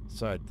fitting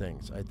side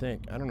things, I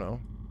think. I don't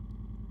know.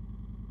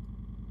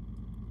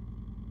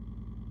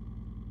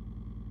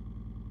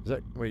 Is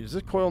that... Wait, does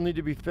this coil need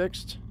to be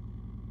fixed?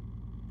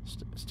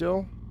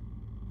 Still?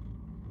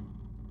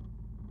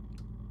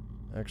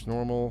 X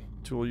normal.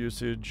 Tool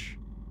usage.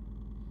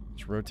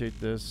 Let's rotate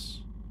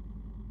this.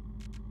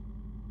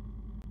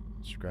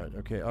 Scratch.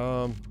 Okay,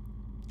 so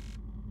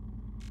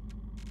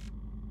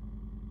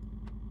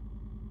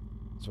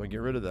I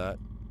get rid of that.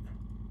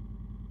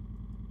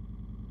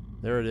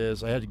 There it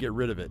is. I had to get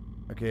rid of it.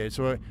 Okay,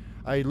 so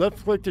I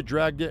left click to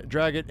drag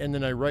it, and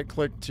then I right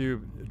click to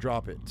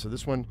drop it. So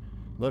this one,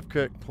 left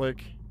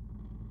click.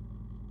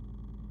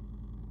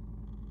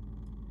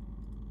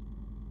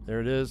 There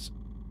it is.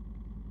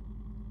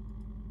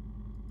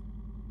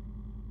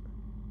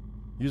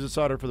 Use the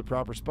solder for the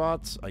proper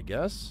spots, I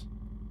guess.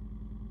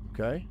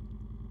 Okay.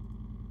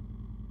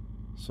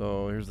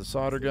 So here's the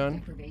solder gun.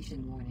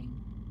 Deprivation warning.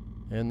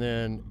 And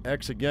then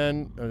X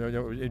again. Oh,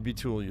 no, it'd be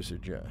tool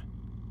usage, yeah.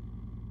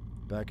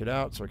 Back it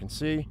out so I can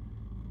see.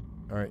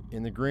 All right,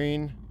 in the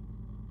green.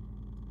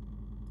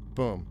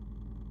 Boom.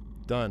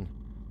 Done.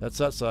 That's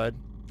that side.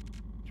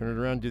 Turn it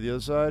around, do the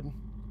other side.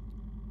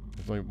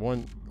 There's only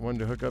one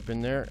to hook up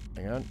in there.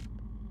 Hang on.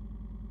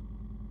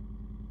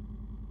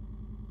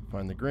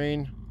 Find the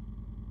green.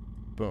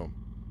 Boom.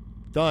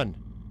 Done.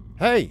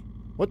 Hey,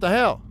 what the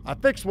hell? I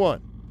fixed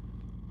one.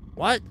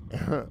 What?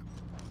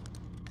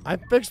 I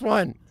fixed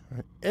one.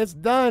 It's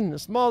done. The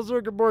small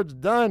circuit board's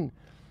done.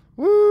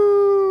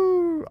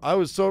 Woo! I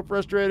was so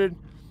frustrated.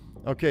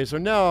 Okay, so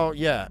now,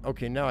 yeah.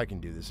 Okay, now I can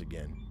do this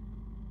again.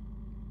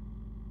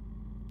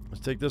 Let's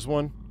take this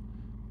one,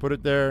 put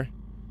it there,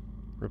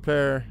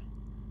 repair,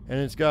 and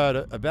it's got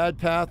a bad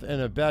path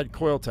and a bad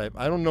coil type.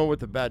 I don't know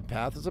what the bad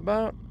path is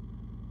about.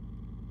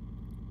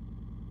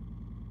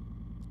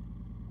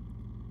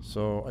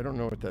 So I don't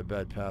know what that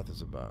bad path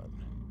is about.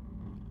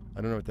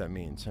 I don't know what that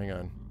means. Hang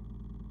on.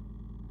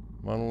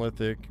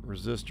 Monolithic,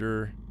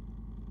 resistor.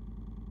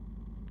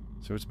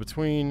 So it's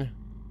between...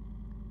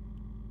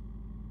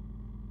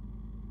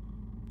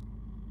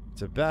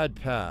 It's a bad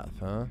path,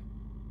 huh?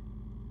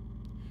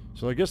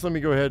 So I guess let me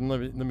go ahead and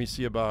let me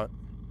see about...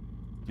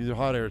 Do the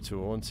hot air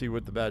tool and see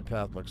what the bad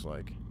path looks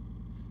like.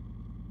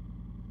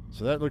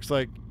 So that looks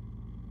like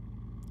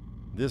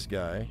this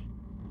guy.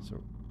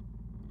 So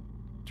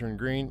turn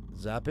green,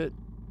 zap it.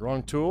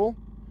 Wrong tool.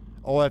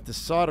 Oh, I have to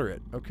solder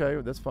it. Okay,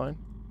 that's fine.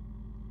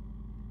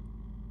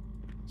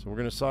 So we're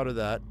gonna solder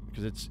that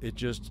because it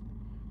just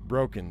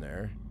broken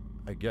there,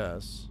 I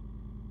guess.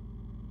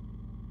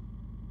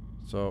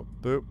 So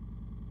boop.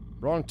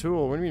 Wrong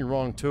tool. What do you mean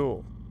wrong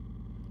tool?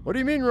 What do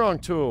you mean wrong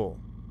tool?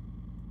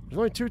 There's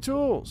only 2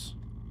 tools.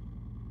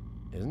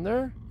 Isn't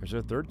there? Is there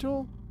a 3rd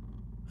tool?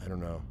 I don't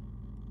know.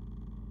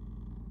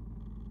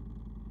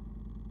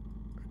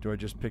 Or do I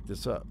just pick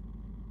this up?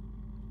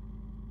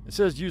 It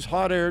says use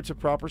hot air to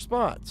proper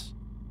spots.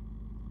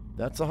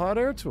 That's a hot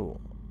air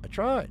tool. I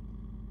tried.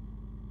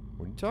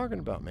 What are you talking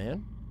about,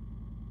 man?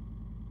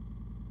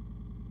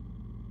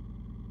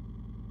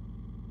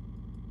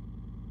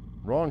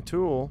 Wrong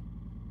tool.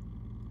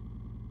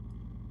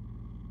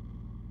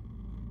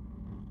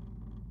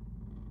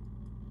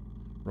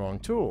 Wrong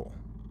tool.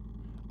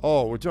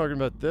 Oh, we're talking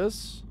about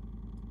this?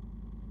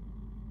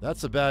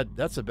 That's a bad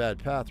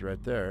path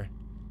right there.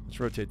 Let's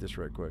rotate this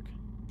right quick.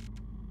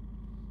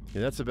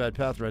 Yeah, that's a bad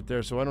path right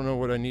there, so I don't know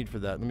what I need for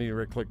that. Let me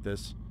right-click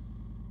this.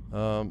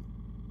 Let's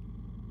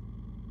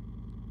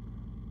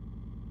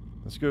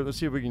go. Let's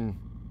see if we can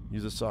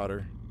use a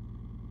solder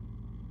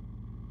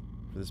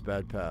for this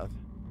bad path.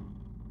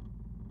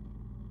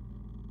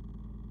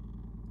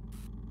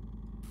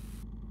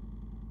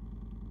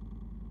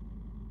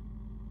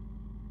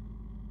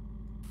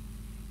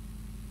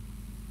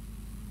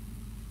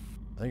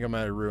 I think I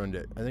might have ruined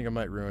it. I think I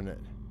might ruin it.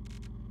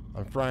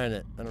 I'm frying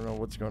it. I don't know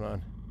what's going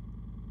on.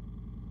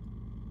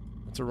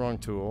 That's a wrong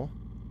tool.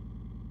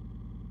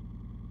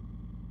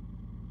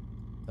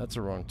 That's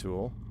a wrong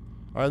tool.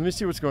 All right, let me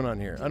see what's going on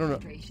here. I don't know.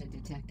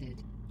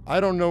 Detected. I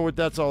don't know what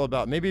that's all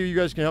about. Maybe you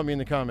guys can help me in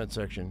the comment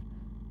section.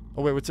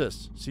 Oh, wait, what's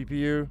this?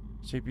 CPU?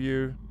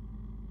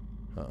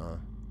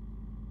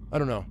 I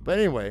don't know. But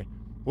anyway,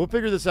 we'll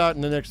figure this out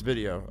in the next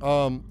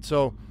video.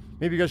 So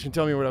maybe you guys can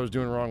tell me what I was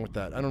doing wrong with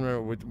that. I don't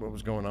know what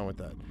was going on with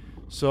that.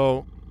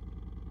 So,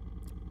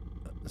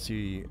 let's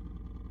see.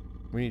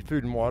 We need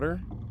food and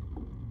water.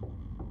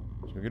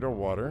 So we get our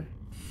water.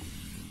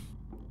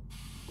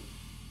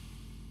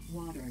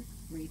 Water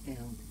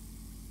refilled.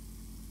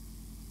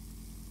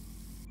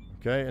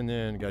 Okay, and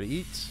then gotta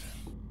eat.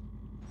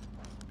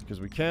 Because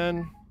we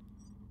can.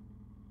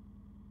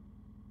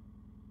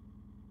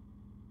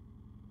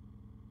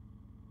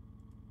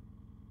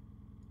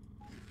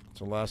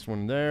 So last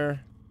one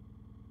there.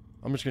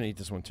 I'm just gonna eat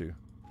this one too.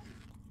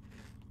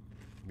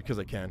 Because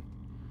I can.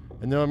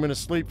 And then I'm gonna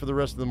sleep for the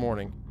rest of the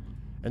morning.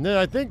 And then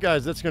I think,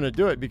 guys, that's gonna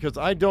do it because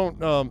I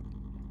don't,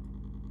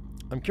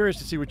 I'm curious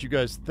to see what you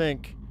guys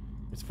think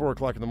It's 4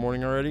 o'clock in the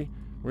morning already.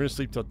 We're going to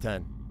sleep till 10.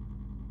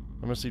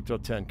 I'm going to sleep till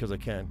 10 because I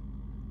can.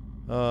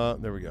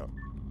 There we go.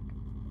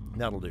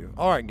 That'll do.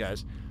 All right,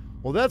 guys.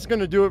 Well, that's going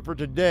to do it for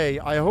today.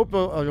 I hope,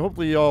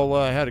 hopefully you all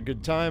had a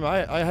good time.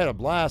 I had a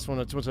blast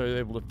once I was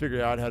able to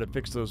figure out how to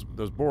fix those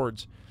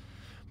boards.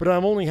 But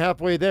I'm only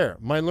halfway there.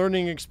 My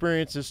learning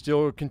experience is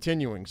still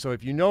continuing. So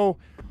if you know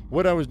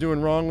what I was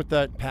doing wrong with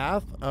that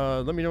path,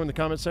 let me know in the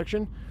comment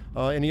section.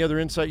 Any other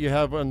insight you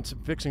have on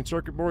fixing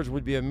circuit boards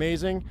would be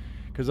amazing.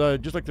 Because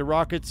just like the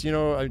rockets, you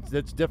know,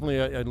 that's definitely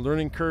a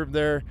learning curve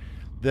there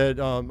that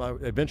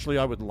eventually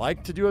I would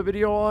like to do a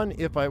video on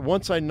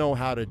once I know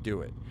how to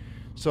do it.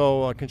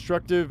 So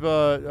constructive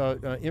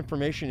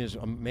information is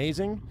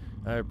amazing.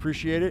 I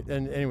appreciate it.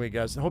 And anyway,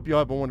 guys, I hope you all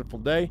have a wonderful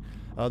day.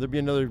 There'll be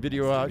another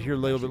video out here a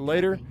little bit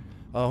later.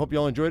 I hope you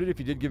all enjoyed it. If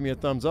you did, give me a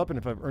thumbs up. And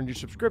if I've earned your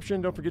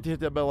subscription, don't forget to hit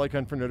that bell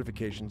icon for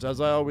notifications. As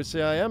I always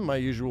say, I am my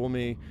usual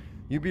me.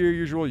 You be your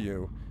usual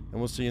you. And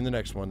we'll see you in the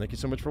next one. Thank you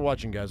so much for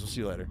watching, guys. We'll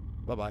see you later.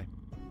 Bye-bye.